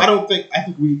think so. I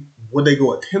think would they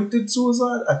go attempted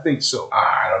suicide? I think so.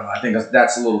 I don't know. I think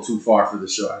that's a little too far for the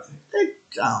show. I think.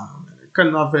 I don't know, man. They're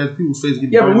cutting off people's face.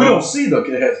 Yeah, but we don't see the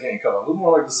heads getting cut off. It's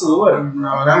more like the silhouette.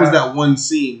 No, that was that one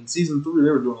scene. Season 3,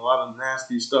 they were doing a lot of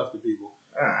nasty stuff to people.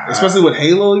 Especially with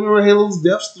Halo. You remember Halo's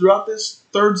deaths throughout this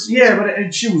third season? Yeah,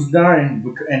 and she was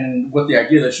dying, and with the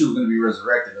idea that she was going to be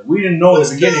resurrected. We didn't know in the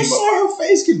beginning. We saw her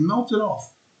face get melted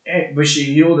off. But she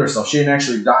healed herself. She didn't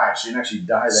actually die. She didn't actually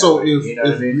die that so way.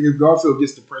 If Garfield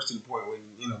gets depressed to the point when,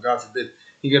 God forbid,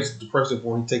 he gets depressed to the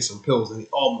point he takes some pills and he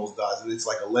almost dies, and it's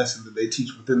like a lesson that they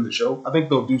teach within the show, I think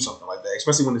they'll do something like that,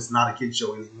 especially when it's not a kid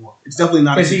show anymore. It's definitely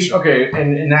not a kid show. Okay,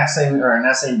 and in that same breath,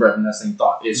 in that same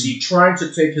thought, is he trying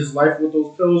to take his life with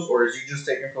those pills, or is he just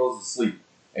taking pills to sleep?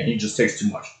 and he just takes too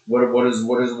much. What?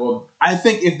 I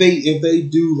think if they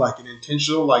do like an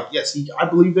intentional, like yes, I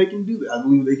believe they can do that. I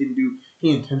believe they can do.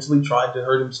 He intentionally tried to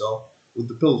hurt himself with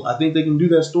the pills. I think they can do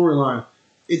that storyline.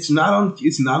 It's not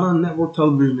on network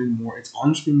television anymore. It's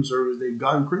on streaming service. They've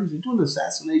gotten crazy. They're doing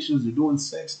assassinations. They're doing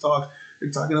sex talks.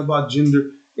 They're talking about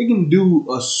gender. They can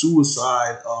do a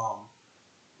suicide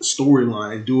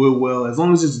storyline and do it well as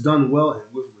long as it's done well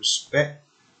and with respect.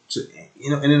 To,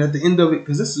 and then at the end of it,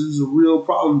 because this is a real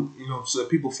problem, so that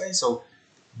people face. So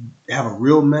have a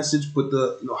real message. Put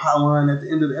the hotline at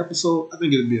the end of the episode. I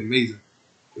think it'd be amazing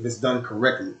if it's done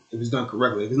correctly. If it's not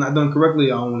done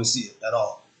correctly, I don't want to see it at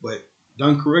all. But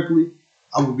done correctly,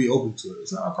 I would be open to it.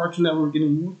 It's not a Cartoon Network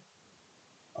anymore.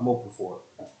 I'm open for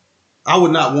it. I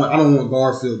don't want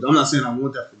Garfield. I'm not saying I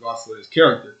want that for Garfield as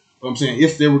character. But I'm saying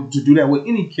if they were to do that with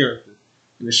any character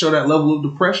and to show that level of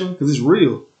depression, because it's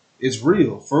real. It's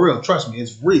real. For real. Trust me,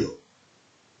 it's real.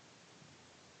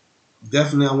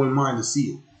 Definitely I wouldn't mind to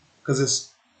see it.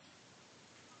 Because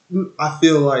I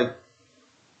feel like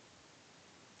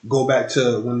go back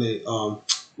to when they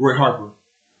Roy Harper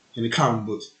in the comic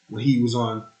books when he was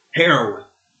on heroin.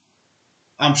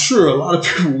 I'm sure a lot of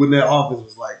people in that office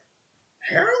was like,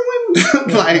 heroin?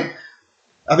 Like,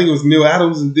 I think it was Neil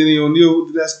Adams and Denny O'Neil who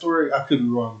did that story. I could be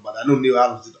wrong about that. I know Neil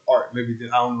Adams did the art. Maybe I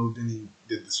don't know if Denny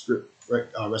did the script. Right?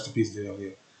 Rest in peace, Denny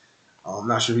O'Neil. I'm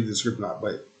not sure if he did the script or not,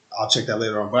 but I'll check that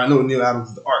later on. But I know Neil Adams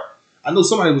did the art. I know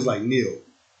somebody was like, Neil,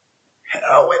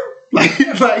 heroin? Like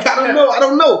I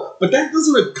don't know. But this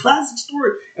is a classic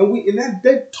story. And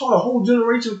that taught a whole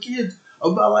generation of kids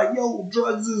about like, yo,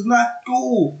 drugs is not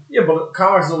cool. Yeah, but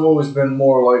comics have always been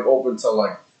more like open to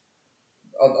like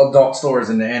adult stories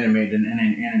in the animated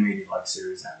like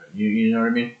series have it. You know what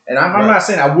I mean? And I'm not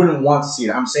saying I wouldn't want to see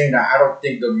it. I'm saying that I don't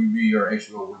think WB or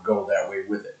HBO would go that way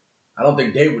with it. I don't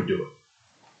think they would do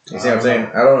it. You see what I'm saying?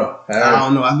 I don't know. I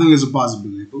don't know. I think it's a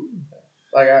possibility.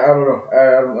 Like I don't know.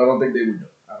 I don't think they would do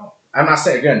it. I'm not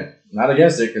saying again. Not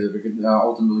against it, because if it could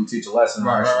ultimately teach a lesson or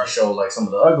actually show like some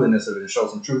of the ugliness of it and show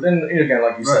some truth, and again,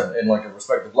 like you said, in like a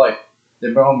respective light,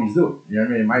 then by all means do it. You know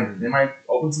what I mean? They might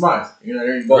open some eyes. You know what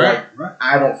I mean? But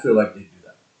I don't feel like they do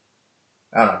that.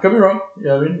 I don't know. Could be wrong. You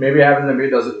know what I mean? Maybe it happens, maybe it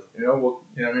doesn't. You know what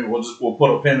I mean? We'll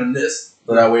put a pin in this,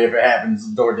 so that way if it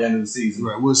happens toward the end of the season,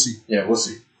 right? We'll see. Yeah, we'll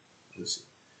see.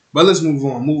 But let's move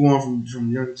on. Move on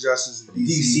from Young Justice and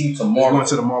DC to Marvel. Going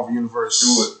to the Marvel Universe.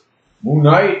 Do it. Moon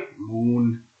Knight.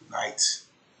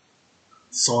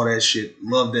 Saw that shit.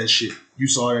 Loved that shit. You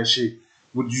saw that shit.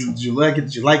 Did you like it?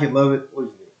 Did you like it? Love it? What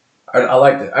did you think? I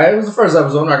liked it. It was the first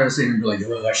episode. I'm not gonna sit here and be like,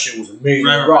 "Yo, that shit was amazing."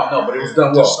 No, but it was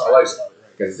done well. I liked it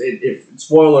because if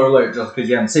spoiler alert, just because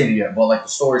you haven't seen it yet, but like the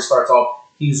story starts off,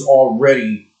 he's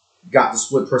already got the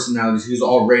split personalities. He's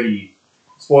already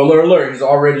spoiler alert. He's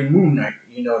already Moon Knight.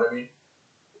 You know what I mean?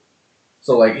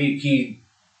 So like he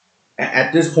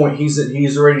at this point he's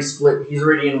already split. He's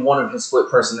already in one of his split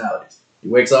personalities. He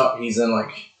wakes up. He's in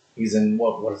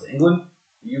what is it, England?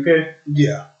 UK?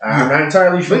 Yeah. I'm not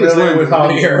entirely familiar with how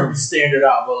the Arabs standard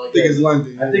out, but like I think it's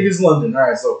London. I think it's London. All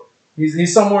right, so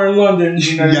he's somewhere in London.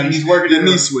 You know, he's working. Your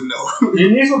niece would know.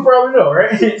 Your niece would probably know, right?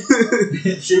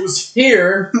 If she was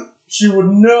here, she would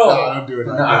know. No, don't do it.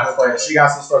 Nah, she got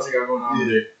some stuff she got going on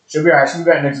today. She'll be alright. She'll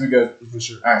be back next week, guys. For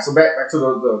sure. All right, so back to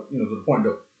the to the point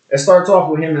though. It starts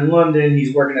off with him in London.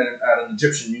 He's working at an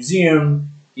Egyptian museum.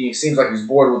 He seems like he's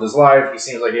bored with his life. He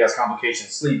seems like he has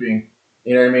complications sleeping.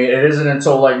 You know what I mean? It isn't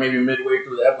until like maybe midway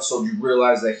through the episode you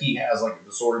realize that he has like a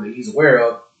disorder that he's aware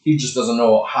of. He just doesn't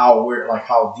know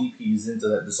how deep he's into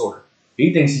that disorder.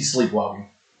 He thinks he's sleepwalking,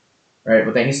 right?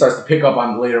 But then he starts to pick up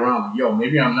on it later on. Like, yo,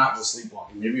 maybe I'm not just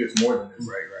sleepwalking. Maybe it's more than this.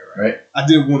 Right. I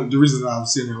did want the reason that I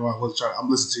was sitting here while I'm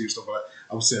listening to your stuff, but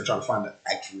I was sitting there trying to find the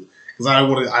actual because I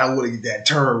don't want to get that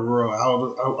term wrong. I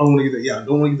want to get that. Yeah, I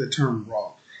don't want to get that term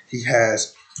wrong. He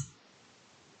has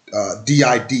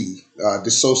DID,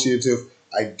 dissociative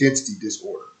identity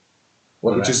disorder,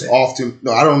 which is often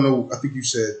I don't know. I think you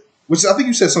said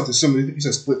something similar. I think you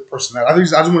said split personality. I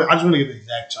just want to get the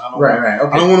exact term. Right.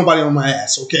 Okay. I don't want nobody on my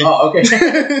ass. Okay. Oh, okay.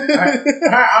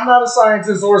 I'm not a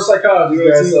scientist or a psychologist,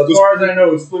 guys. So as far as I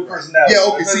know, it's split personality.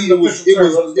 Yeah. Okay. See,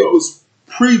 it was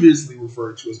previously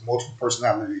referred to as multiple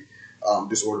personality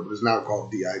disorder, but it's now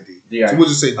called DID. So we'll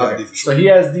just say DID for sure. So he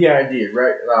has DID,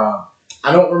 right?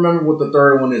 I don't remember what the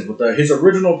third one is, but his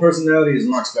original personality is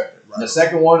Mark Spector. Right. The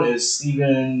second one is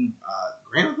Stephen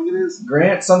Grant, I think it is.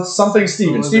 Grant, something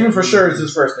Stephen. Stephen for sure is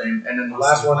his first name, and then the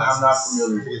last one I'm not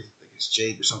familiar with. I think it's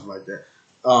Jake or something like that.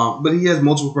 But he has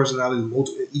multiple personalities.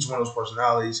 Each one of those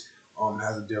personalities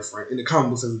has a different. In the comic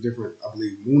books, has a different, I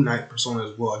believe, Moon Knight persona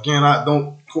as well. Again, I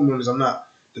don't quote me on this. I'm not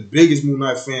the biggest Moon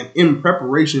Knight fan. In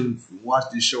preparation to watch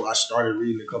this show, I started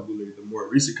reading a couple of the more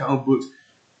recent comic books.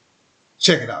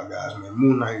 Check it out, guys, man.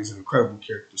 Moon Knight is an incredible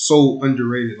character. So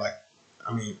underrated. Like,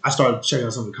 I mean, I started checking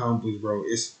out some of the comic books, bro.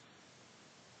 It's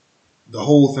the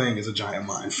whole thing is a giant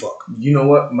mind fuck. You know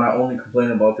what? My only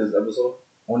complaint about this episode,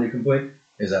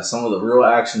 is that some of the real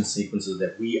action sequences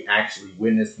that we actually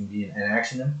witnessed and be in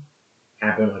action in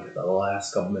happened like at the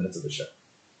last couple minutes of the show.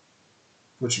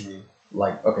 What you mean?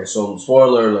 Like, okay, so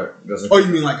spoiler alert. Oh, you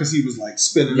mean like because he was like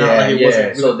spinning out? Yeah, Like it yeah.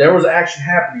 wasn't, So there was action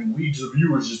happening. We just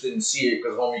viewers just didn't see it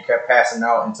because homie kept passing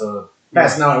out and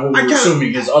what we were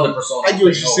assuming his other persona. I get what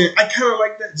you're saying. I kind of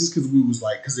like that just because we was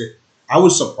like, I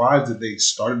was surprised that they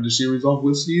started the series off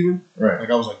with Steven. Right.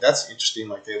 Like I was like, that's interesting.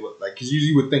 Like they look like because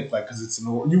usually you would think like because it's an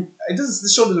origin.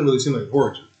 This show doesn't really seem like an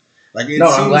origin. Like it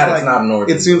I'm glad it's not an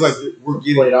origin. It seems like we're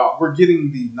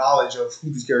getting the knowledge of who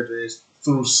this character is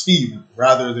through Steven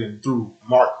rather than through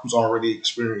Mark, who's already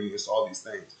experienced all these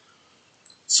things.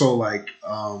 So like,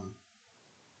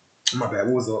 my bad.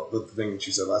 What was the thing that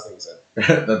you said? Last thing you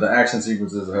said that the action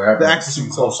sequences are happening. The action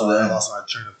sequences. I lost my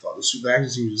train of thought. The action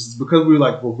sequences is because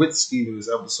we're with Steven in this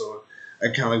episode. I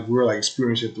kind of like we're like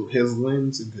experiencing it through his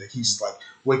lens, and like, he's just like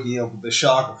waking up with the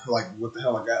shock of like what the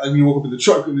hell I got. Like he woke up in the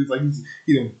truck and he's like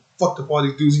he done fucked up all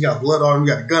these dudes. He got blood on him. He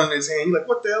got a gun in his hand. He's like,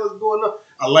 what the hell is going on?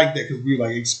 I like that because we're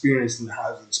like experiencing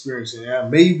how he's experiencing it. And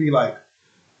maybe like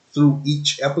through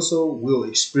each episode we'll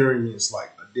experience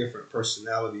like a different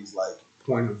personality's like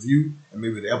point of view, and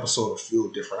maybe the episode will feel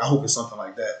different. I hope it's something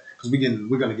like that because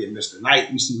we're gonna get Mr.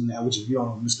 Knight. We see now, which if you don't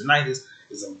know, Mr. Knight is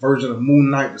a version of Moon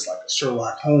Knight. It's like a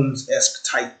Sherlock Holmes-esque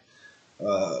type.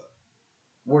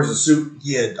 Where's the suit?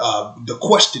 Yeah, the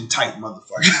question type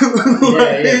motherfucker.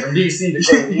 yeah, from DC.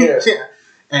 Yeah.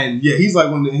 And yeah, he's like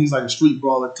a street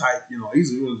brawler type. You know,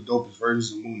 he's one of the dopest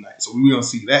versions of Moon Knight. So we're gonna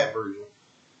see that version.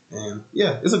 And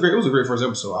yeah, it was a great first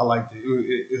episode. I liked it.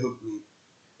 It hooked me.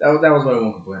 That was my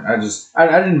one complaint. I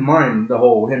didn't mind the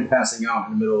whole him passing out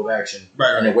in the middle of action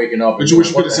and then waking up. But you wish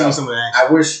you could have seen some of the action.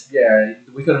 I wish,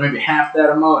 we could have maybe half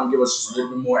that amount and give us just a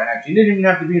little bit more action. He didn't even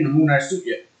have to be in the Moon Knight suit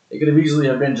yet. It could have easily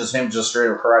have been just him just straight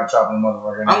up karate chopping the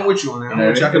motherfucker. I'm with you on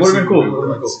that. It would have been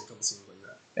cool.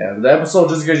 Yeah, the episode,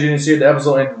 just because you didn't see it, the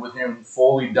episode ended with him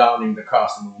fully donning the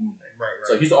costume of Moon Knight. Right.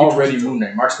 So he's already Moon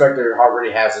Knight. Mark Spector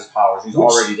already has his powers. He's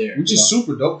already there. Which is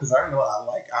super dope because I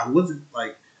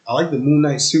like the Moon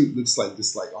Knight suit. Looks like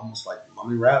this, like almost like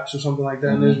mummy wraps or something like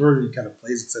that in this version. He kind of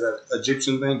plays into that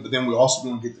Egyptian thing. But then we're also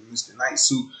going to get the Mr. Knight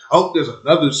suit. I hope there's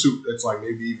another suit that's like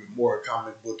maybe even more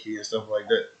comic booky and stuff like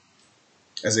that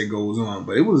as it goes on.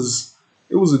 But it was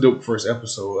a dope first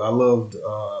episode. I loved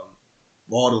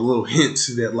all the little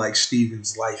hints that like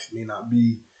Steven's life may not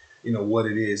be, what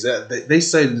it is. They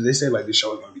say like this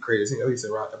show is going to be crazy. I think at least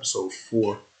around episode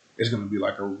 4, it's going to be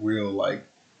like a real like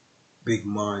big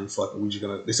mind fucking.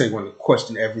 They say we're going to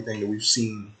question everything that we've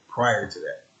seen prior to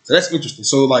that. So that's interesting.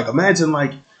 So like imagine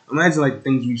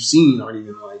things we've seen aren't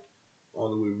even like all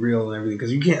the way real and everything,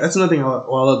 because you can't. That's another thing I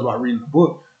loved about reading the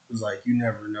book is like you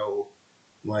never know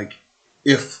like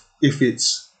if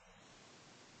it's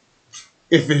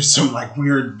some like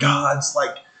weird gods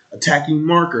like attacking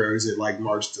Mark, or is it like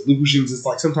Mark's delusions? It's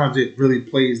like sometimes it really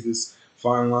plays this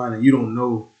fine line, and you don't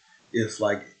know if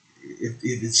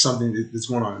it's something that's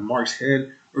going on in Mark's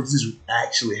head or if this is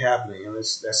actually happening. And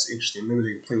that's interesting. Maybe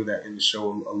they can play with that in the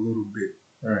show a little bit.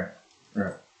 Right.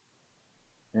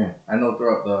 Yeah, I know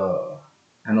throughout the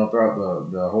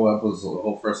whole episode, the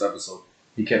whole first episode,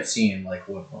 he kept seeing like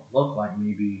what looked like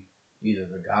maybe either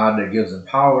the god that gives him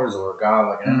powers or a god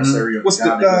like an emissary of the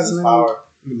god that gives him power.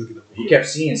 Let me look it up. He kept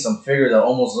seeing some figure that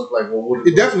almost looked like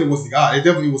it definitely was the god. It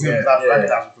definitely was him. Yeah.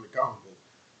 Recognized from the comic book.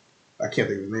 I can't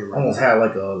think of his name right almost now.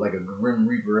 Had like a Grim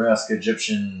Reaper-esque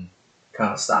Egyptian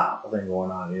kind of style thing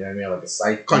going on. You know what I mean? Like a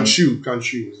scythe. Khonshu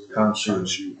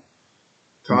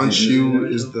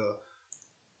is the.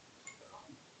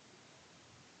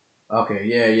 Okay,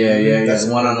 yeah. That's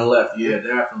the one on the left. Yeah,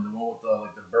 definitely the one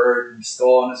with the bird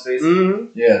skull on his face.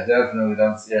 Mm-hmm. Yeah, definitely.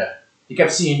 He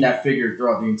kept seeing that figure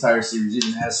throughout the entire series,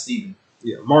 even as Steven.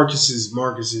 Yeah, Marcus's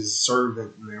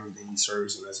servant and everything. He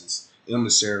serves him as his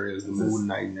emissary, as the Moon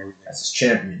Knight and everything. As his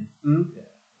champion. Mm-hmm.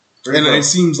 Yeah. And it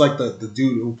seems like the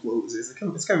dude who plays it's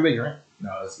Kevin Bacon, right?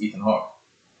 No, it's Ethan Hawke.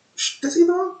 That's Ethan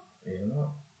Hawke? Ethan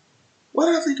Hawke. Why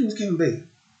did I think it was Kevin Bacon?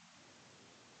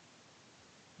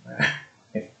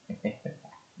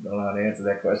 Don't know how to answer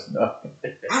that question, though.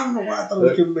 I don't know why I thought it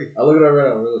was Kevin Bacon. I look it up right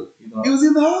now, really. It was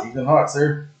Ethan Hawke? Ethan Hawke,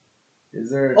 sir. Is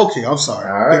there? Okay, I'm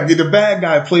sorry. All right. The bad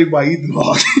guy played by Ethan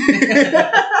Hawke.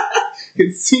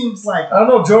 It seems like I don't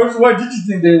know, George. Why did you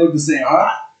think they look the same,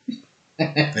 huh?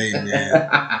 Hey man,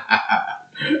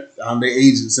 The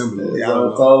agent symbol. It's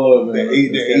all over. The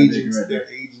agents. Their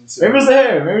agents. Maybe it's the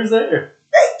hair. Maybe it's the hair.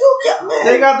 They do get man.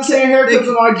 They got the same haircuts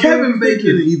in my Kevin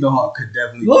Bacon and Ethan Hawke could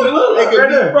definitely. Look, they could right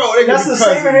be, there. bro. They That's could the be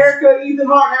same cousins. haircut Ethan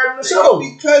Hawke had in the They show. could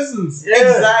be cousins. Yeah.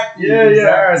 Exactly. Yeah.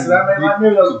 Exactly. All right, so that made like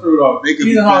maybe that's a through off.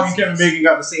 Ethan Hawke and Kevin Bacon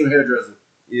got the same hairdresser.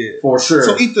 Yeah, for sure.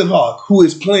 So Ethan Hawke, who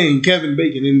is playing Kevin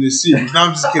Bacon in this series? No,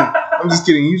 I'm just kidding. I'm just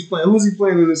kidding. He's playing. Who's he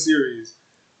playing in this series?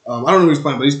 I don't know who he's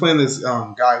playing, but he's playing this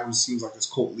guy who seems like this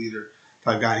cult leader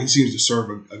type guy. He seems to serve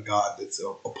a god that's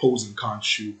opposing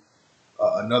Khonshu,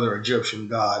 another Egyptian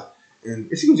god.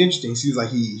 And it seems interesting. It seems like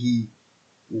he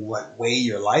will like weigh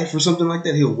your life or something like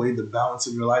that. He'll weigh the balance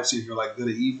of your life, see if you're like good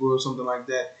or evil or something like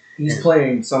that. He's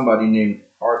playing somebody named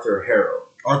Arthur Harrow.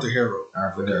 Arthur Harrow.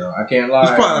 I can't lie.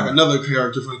 He's probably like another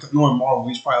character from knowing Marvel.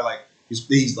 He's probably like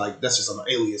he's like that's just an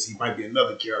alias. He might be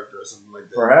another character or something like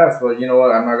that. Perhaps, but you know what?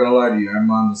 I'm not gonna lie to you.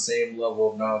 I'm on the same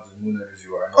level of knowledge of Moon Knight as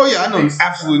you are. Oh yeah, I know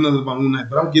absolutely nothing about Moon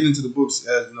Knight, but I'm getting into the books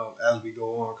as we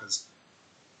go on because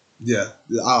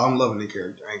I'm loving the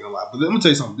character. I ain't gonna lie, but let me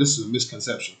tell you something. This is a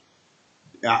misconception.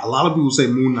 A lot of people say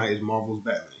Moon Knight is Marvel's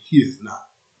Batman. He is not.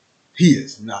 He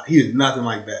is not. He is nothing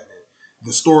like Batman.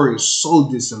 The story is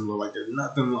so dissimilar. Like there's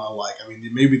nothing alike. I mean,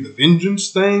 maybe the vengeance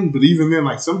thing, but even then,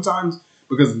 like sometimes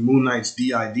because Moon Knight's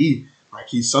DID, like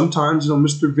he's sometimes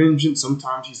Mr. Vengeance.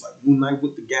 Sometimes he's like Moon Knight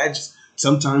with the gadgets.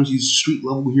 Sometimes he's a street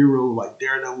level hero like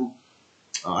Daredevil.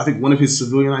 I think one of his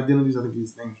civilian identities, I think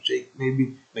his name's Jake,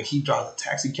 maybe. Like he drives a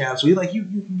taxi cab. So he like you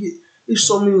get. There's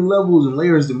so many levels and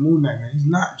layers to Moon Knight, man. He's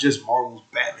not just Marvel's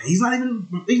Batman. He's nothing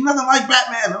like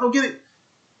Batman. I don't get it.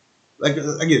 Like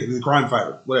I get it, he's a crime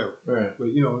fighter, whatever. Right. But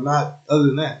not other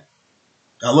than that.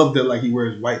 I love that like he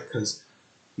wears white because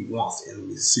he wants the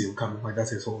enemies to see him coming. Like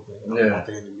that's his whole thing. I want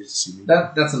the enemies to see me.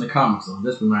 That's in the comics though.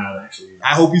 This we might not actually.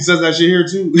 I hope he says that shit here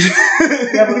too.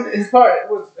 Yeah, but his part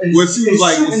was suit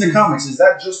in the comics. Is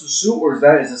that just a suit or is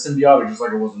a symbiotic just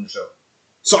like it was in the show?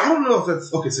 So I don't know if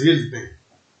that's okay. So here's the thing.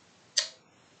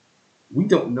 We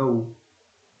don't know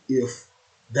if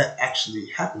that actually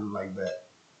happened like that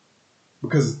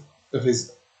because of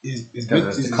his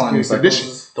declining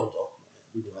psychosis. Don't talk.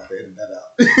 We're gonna have to edit that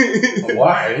out.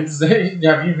 Why?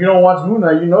 If you don't watch Moon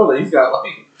Knight, you know that he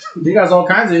got all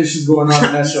kinds of issues going on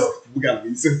in that show. We gotta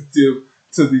be sensitive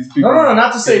to these people. No,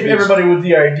 not to say everybody with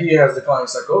DID has declining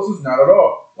psychosis. Not at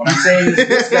all. What I'm saying is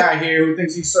this guy here who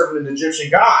thinks he's serving an Egyptian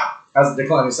god has a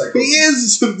declining psychosis. He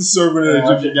is serving an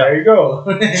Egyptian god. There you go.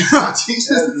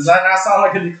 Does that not sound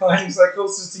like a declining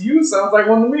psychosis to you? Sounds like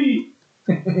one to me.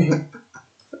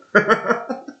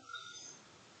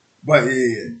 But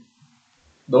yeah.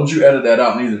 Don't you edit that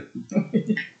out neither.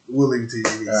 We'll leave it to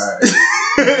you. All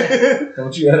right.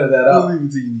 Don't you edit that out. We'll leave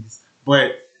it to you.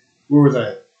 But where was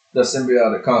that? The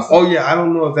symbiotic costume. Oh yeah, I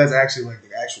don't know if that's actually like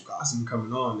the actual costume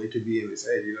coming on. It could be in his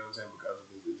head, you know what I'm saying? Because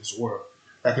of this world.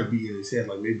 That could be in his head.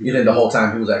 Like maybe you think the whole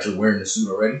time he was actually wearing the suit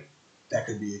already? That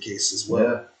could be a case as well.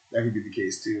 Yeah. That could be the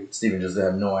case too. Steven just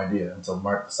had no idea until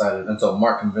Mark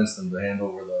convinced him to hand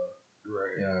over the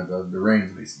the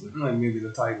reins basically. Like maybe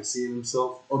the Titan seeing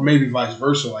himself, or maybe vice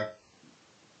versa. Like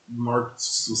Mark's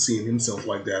still seeing himself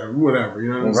like that, or whatever.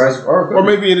 You know what I'm saying? Or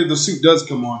maybe the suit does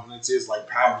come on and it's his like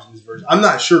powers in this version. I'm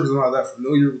not sure because I'm not that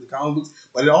familiar with the comic books,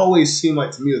 but it always seemed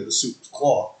like to me that the suit was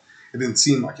cloth. It didn't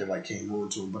seem like it like came on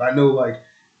to him, but I know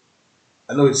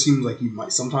it seems like he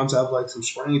might sometimes have like some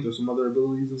strength or some other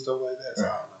abilities and stuff like that. So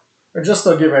I don't know. Or just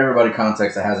to give everybody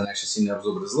context that hasn't actually seen the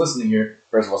episode but is listening here.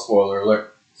 First of all, spoiler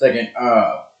alert. Second,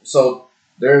 so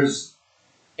there's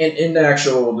in the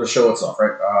show itself,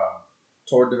 right?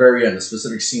 Toward the very end, the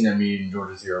specific scene that me and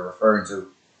George here are referring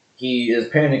to, he is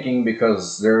panicking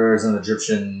because there is an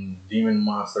Egyptian demon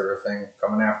monster thing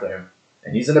coming after him,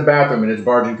 and he's in the bathroom and it's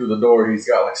barging through the door. He's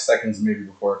got like seconds maybe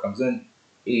before it comes in.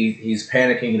 He's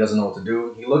panicking. He doesn't know what to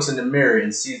do. He looks in the mirror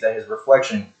and sees that his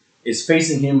reflection is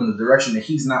facing him in the direction that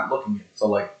he's not looking at. So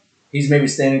like he's maybe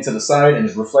standing to the side and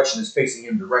his reflection is facing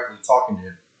him directly, talking to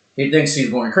him. He thinks he's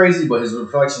going crazy, but his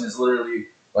reflection is literally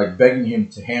like begging him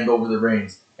to hand over the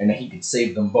reins and that he could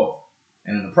save them both.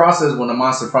 And in the process, when the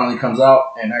monster finally comes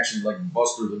out and actually like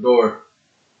busts through the door,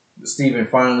 Steven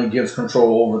finally gives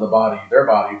control over their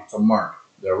body to Mark,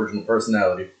 the original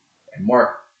personality. And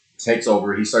Mark takes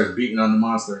over. He starts beating on the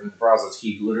monster. And in the process,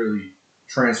 he literally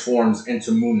transforms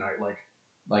into Moon Knight. Like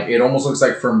it almost looks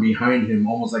like from behind him,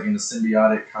 almost like in a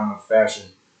symbiotic kind of fashion.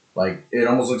 Like it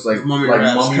almost looks like mummy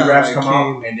wraps come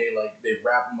out and they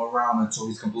wrap him around until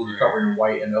he's completely covered in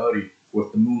white and the hoodie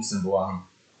with the moon symbol on him.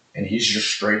 And he's just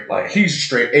straight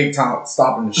 8 times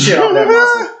stopping the shit out of that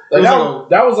monster. Like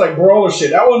that was like brawler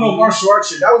shit. That wasn't no martial arts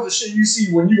shit. That was the shit you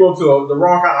see when you go to the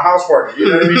wrong kind of house party. You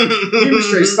know what I mean? He was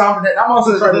straight stomping that. That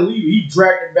monster tried to leave. He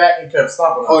dragged it back and kept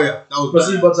stomping. Oh yeah, that was.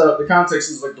 But the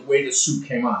context is like the way the suit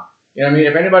came on. You know what I mean?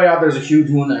 If anybody out there is a huge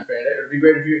Moon Knight fan, it'd be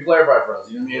great if you could clarify for us.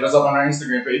 You know what I mean? Hit us up on our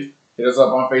Instagram page. Hit us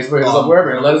up on Facebook. Hit us up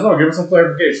wherever, and let us know. Give us some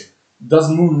clarification. Does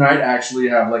Moon Knight actually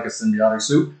have like a symbiotic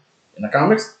suit in the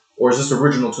comics, or is this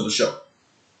original to the show?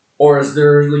 Or is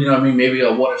there, you know what I mean, maybe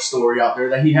a what if story out there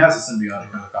that he has a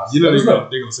symbiotic kind of costume? You know,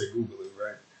 they're gonna say Google it,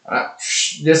 right?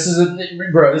 This is a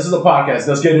podcast.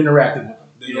 Let's get interactive with them.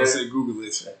 They're gonna say Google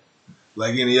it.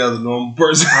 Like any other normal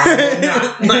person.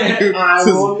 I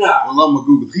will not. Well, I'm gonna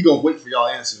Google it. He gonna wait for y'all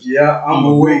answers. Yeah, I'm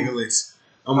gonna Google it.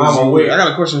 I'm gonna wait. I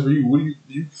got a question for you. What do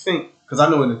you think? Because I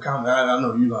know in the comic, I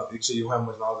know you don't have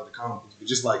much knowledge of the comics, but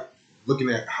just like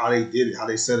looking at how they did it, how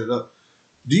they set it up.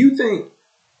 Do you think?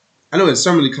 I know in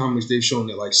some of the comics they've shown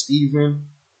that like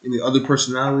Steven and the other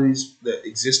personalities that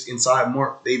exist inside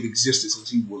Mark, they've existed since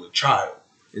he was a child.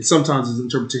 And sometimes there's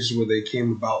interpretations where they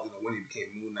came about, you know, when he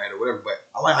became Moon Knight or whatever. But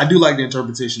I do like the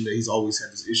interpretation that he's always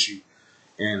had this issue,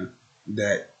 and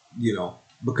that, you know,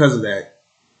 because of that,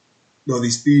 you know,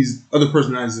 these other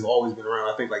personalities have always been around.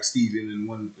 I think like Steven in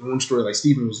one story, like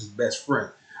Steven was his best friend.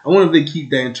 I wonder if they keep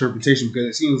that interpretation because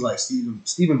it seems like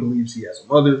Steven believes he has a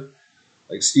mother.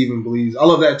 Like Steven believes, I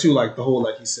love that too. Like the whole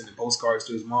he's sending postcards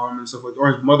to his mom and stuff like that.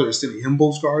 Or his mother is sending him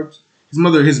postcards. His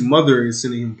mother is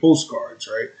sending him postcards,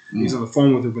 right? Mm. He's on the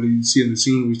phone with her, but you see in the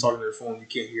scene when he's talking to her phone, you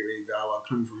can't hear any dialogue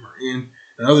coming from her end.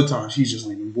 And other times, he's just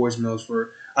leaving voicemails for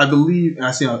her. I believe, and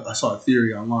I saw a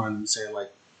theory online saying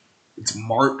like it's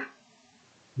Mark.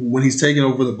 When he's taking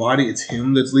over the body, it's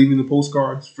him that's leaving the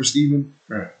postcards for Steven.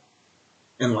 Right.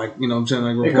 And like, you know what I'm saying,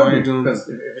 like replying to him. Because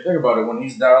if you think about it, when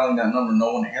he's dialing that number,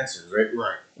 no one answers, right?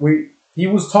 Right. He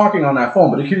was talking on that phone,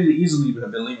 but it could easily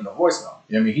have been leaving a voicemail.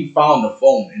 You know what I mean? He found the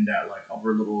phone in that like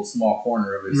upper little small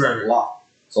corner of his lock.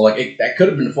 So like that could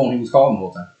have been the phone he was calling the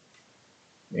whole time.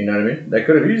 You know what I mean? That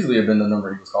could have easily have been the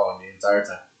number he was calling the entire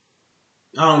time.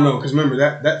 I don't know, because remember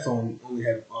that phone only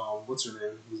had what's her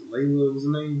name? Was it Layla? Was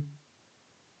the name?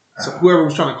 So whoever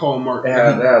was trying to call Mark, they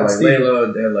had like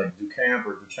Layla, they had like Duchamp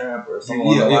or something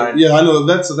along the line. Yeah, I know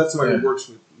that's somebody who works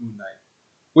with Moon Knight,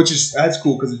 that's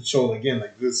cool because it shows again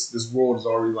like this world is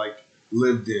already like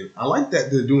lived in. I like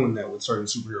that they're doing that with certain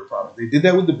superhero products. They did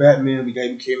that with the Batman. We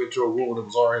came into a world that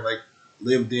was already like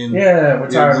lived in. Yeah, we're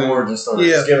tired of origin stories.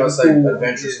 Yeah, just give us like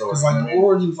adventure stories. Because like the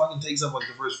origin fucking takes up like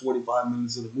the first 45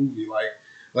 minutes of the movie.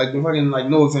 Like the fucking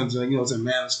no offense, like, you know, saying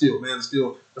Man of Steel,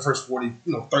 the first 40,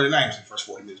 39 is the first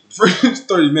 40 minutes, but the first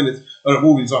 30 minutes of the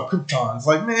movie is on Krypton. It's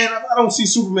like, man, I don't see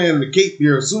Superman in the cape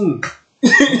here soon.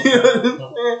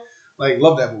 Like,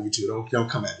 love that movie too. Don't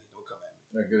come at me.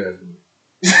 That's a good ass movie.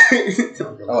 I like it. It's a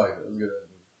good ass movie.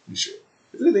 You sure?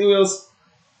 Is there anything else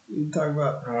you can talk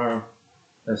about?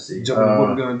 Let's see. Jump into what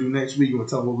we're gonna do next week. You want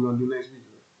to tell me what we're gonna do next week?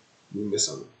 We miss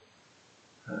something.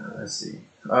 Let's see.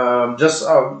 Just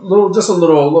a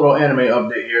little anime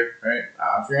update here, right?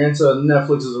 If you're into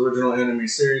Netflix's original anime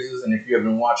series, and if you have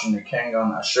been watching the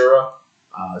Kengan Ashura,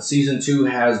 season 2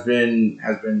 has been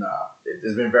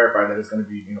verified that it's going to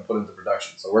be put into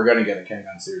production. So we're going to get a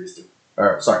Kengan series too.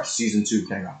 Season 2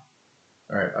 Kengan.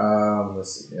 All right.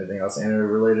 Let's see. Anything else anime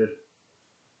related?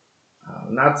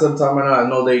 Not sometime I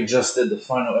know they just did the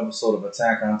final episode of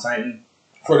Attack on Titan.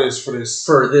 For this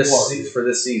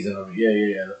season of it.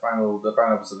 Yeah. The final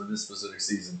episode of this specific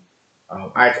season.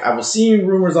 I was seeing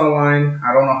rumors online.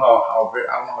 I don't know how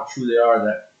true they are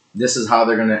that this is how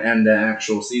they're gonna end the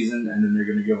actual season, and then they're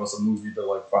gonna give us a movie to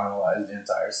like finalize the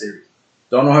entire series.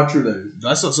 Don't know how true that is.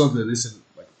 I saw something that they said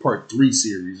like part 3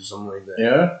 series or something like that.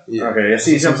 Yeah. Okay.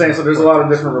 See what I'm saying? So there's a lot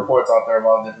of different reports out there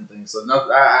about different things. So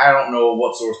I don't know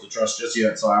what source to trust just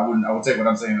yet. So I would take what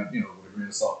I'm saying, with a grain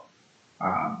of salt.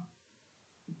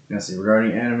 Let's see,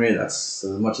 regarding anime, that's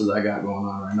as much as I got going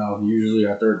on right now. Usually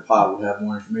our third pod would have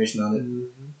more information on it,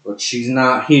 but she's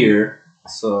not here,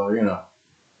 so she'll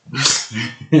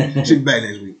be back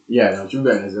next week. Yeah, no, she'll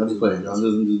be back next week. I'm just playing. I'm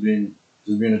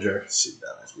just being a jerk. She'll be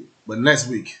back next week. But next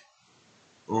week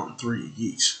on 3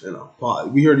 Geeks,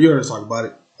 pod. You heard us talk about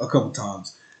it a couple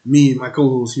times. Me and my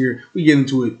co-host here, we get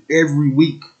into it every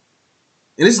week,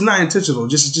 and it's not intentional. It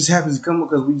just happens to come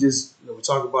because we just we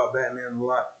talk about Batman a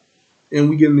lot. And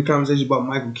we get in the conversation about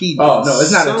Michael Keaton. Oh, no,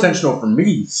 it's not intentional for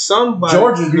me.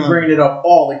 George would be bringing it up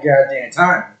all the goddamn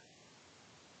time.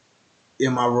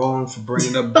 Am I wrong for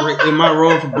bringing up greatness? Am I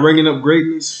wrong for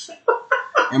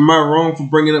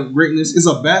bringing up greatness? It's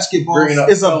a basketball fan.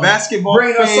 Bringing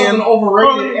up something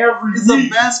overrated every week. Is a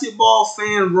basketball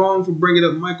fan wrong for bringing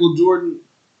up Michael Jordan?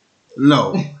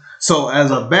 No. So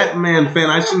as a Batman fan,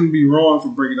 I shouldn't be wrong for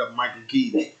bringing up Michael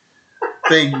Keaton.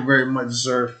 Thank you very much,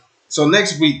 sir. So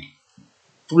next week,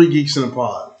 3 Geeks in a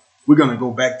Pod, we're going to go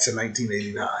back to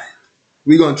 1989.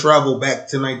 We're going to travel back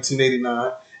to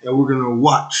 1989, and we're going to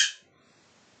watch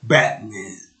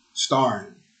Batman,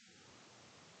 starring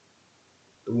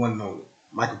the one and only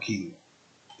Michael Keaton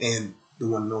and the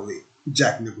one and only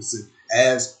Jack Nicholson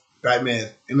as Batman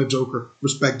and the Joker,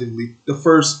 respectively. The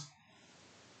first,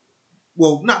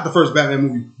 well, not the first Batman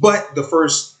movie, but the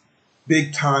first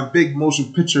big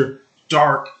motion picture,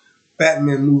 dark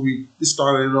Batman movie. This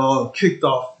started it all, kicked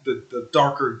off the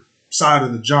darker side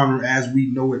of the genre as we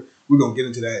know it. We're going to get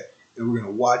into that, and we're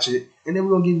going to watch it, and then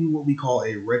we're going to give you what we call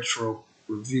a retro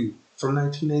review from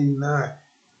 1989.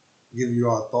 Give you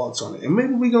our thoughts on it, and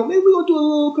maybe we're gonna do a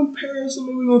little comparison.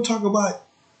 Maybe we're gonna talk about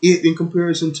it in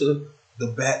comparison to the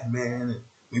Batman and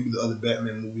maybe the other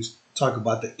Batman movies. Talk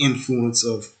about the influence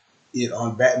of it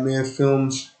on Batman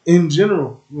films in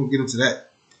general. We're gonna get into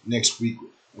that next week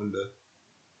when the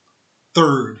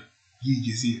third geek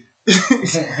is here.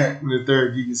 When the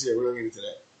third geek is here, we're gonna get into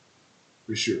that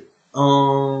for sure.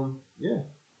 Yeah.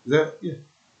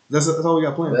 That's all we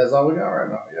got planned. That's all we got right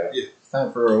now. Yeah.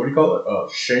 Time for, what do you call it?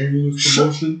 Shameless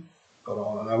promotion. Hold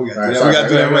on. We got to do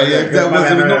that right. Yeah, that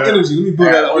wasn't no energy. Let me put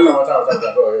that out.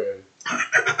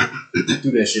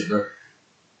 Do that shit, bro.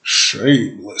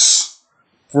 Shameless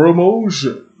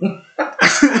promotion.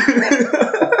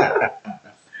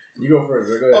 You go first,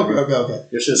 bro. Go ahead. Okay.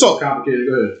 Your shit's so complicated.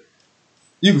 Go ahead.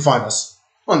 You can find us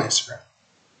on Instagram.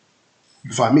 You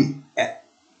can find me at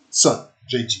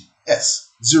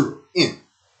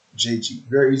SunJGS0NJG.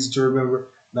 Very easy to remember.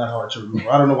 Not hard to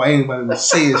remember. I don't know why anybody would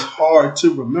say it's hard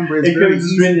to remember. It's very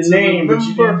easy to remember.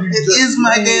 It is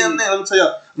my damn name. Let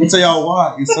me tell y'all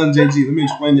why. It's Sun JG. Let me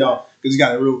explain to y'all because you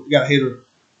got a hater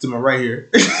to my right here.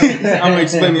 I'm gonna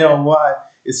explain to y'all why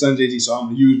it's Sun JG. So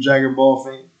I'm a huge Dragon Ball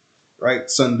fan, right?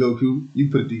 Son Goku. You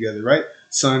put it together, right?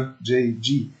 Sun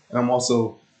JG. And I'm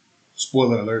also,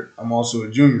 spoiler alert, I'm also a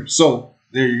junior. So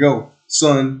there you go.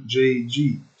 Sun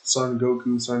JG. Son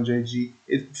Goku, Son JG.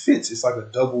 It fits. It's like a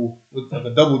double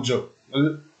joke.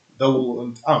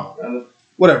 Double, I don't know.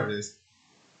 Whatever it is.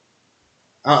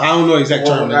 I don't know the exact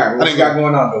term. What you got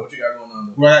going on, though? What I got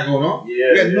going on?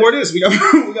 Yeah. We got more of this. We got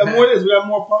more of this. We got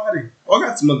more potting. I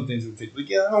got some other things to take. But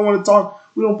yeah, I don't want to talk.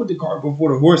 We don't put the cart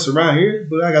before the horse around here,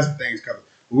 but I got some things coming.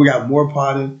 We got more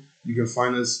potting. You can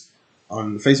find us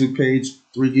on the Facebook page,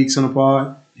 3 Geeks in a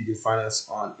Pod. You can find us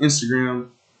on Instagram.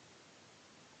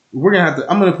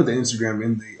 I'm gonna put the Instagram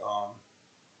in the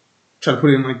try to put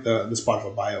it in like the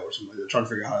Spotify bio or something like that. Trying to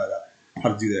figure out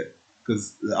how to do that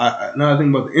because another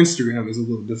thing about the Instagram is a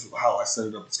little different how I set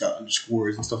it up. It's got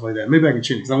underscores and stuff like that. Maybe I can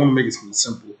change it because I want to make it something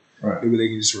simple. Right. Maybe they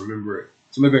can just remember it.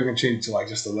 So maybe I can change it to like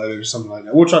just a letter or something like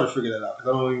that. We'll try to figure that out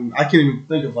because I can't even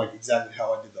think of like exactly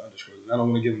how I did the underscores. I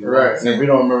don't want to give them the right. If we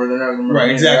don't remember, they're not remember.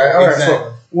 Right. Exactly. All right.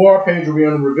 So our page will be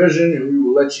under revision, and we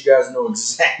will let you guys know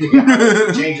exactly how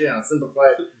to change it and simplify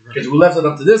it. Because we left it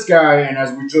up to this guy, and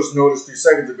as we just noticed 3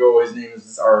 seconds ago, his name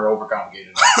is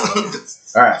overcomplicated.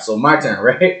 All right, so my turn,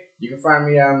 right? You can find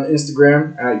me on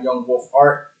Instagram at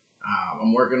YoungWolfArt.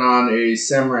 I'm working on a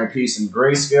samurai piece in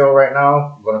grayscale right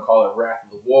now. I'm going to call it Wrath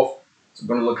of the Wolf. It's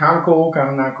going to look kind of cool, kind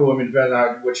of not cool. I mean, depends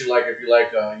on what you like. If you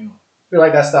like, if you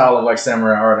like that style of like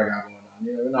samurai art I got going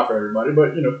on. Not for everybody, but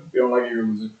if you don't like it, you're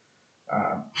losing.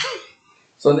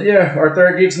 So yeah, our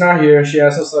third geek's not here. She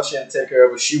has some stuff she had to take care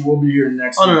of, but she will be here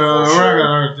next week.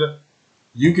 No.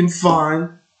 You can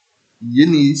find your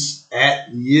niece at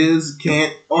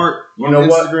YizCantArt on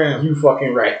Instagram. What? You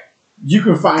fucking right. You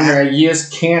can find her at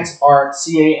YizCantArt,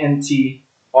 CANT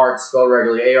art spelled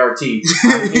regularly, ART on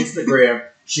Instagram.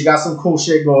 She got some cool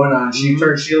shit going on. She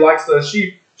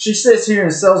sits here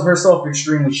and sells herself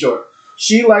extremely short.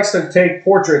 She likes to take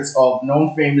portraits of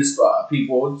known famous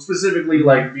people, specifically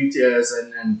like BTS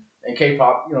and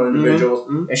K-pop, individuals,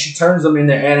 and she turns them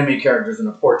into anime characters in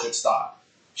a portrait style.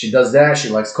 She does that. She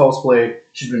likes cosplay.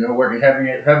 She's been working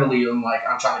heavily on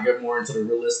I'm trying to get more into the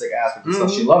realistic aspect of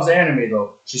stuff. She loves anime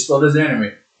though. She still does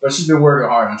anime, but she's been working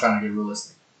hard on trying to get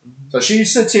realistic. So she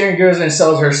sits here and goes and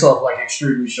sells herself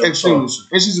extremely short. And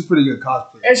she's a pretty good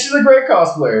cosplayer. And she's a great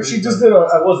cosplayer. She just did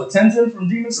Tenzin from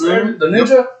Demon Slayer, the ninja.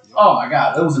 Yep. Oh my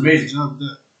god, that was amazing. Good job with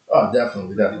that. Oh,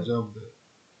 definitely. Good job with that.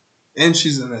 And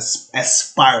she's an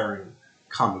aspiring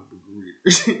comic book reader.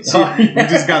 We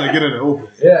just gotta get her to open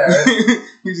it. Yeah, right?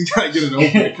 We just gotta get her to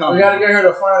open it. We gotta get her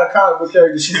to find a comic book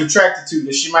character she's attracted to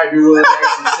that she might be willing to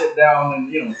actually sit down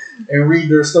and and read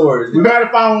their stories. We gotta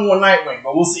find one with Nightwing,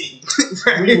 but we'll see.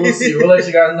 We will see. We'll let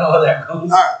you guys know how that goes.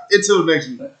 All right, until next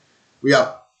week. We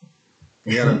out.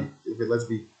 We gotta. If it lets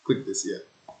me click this yet.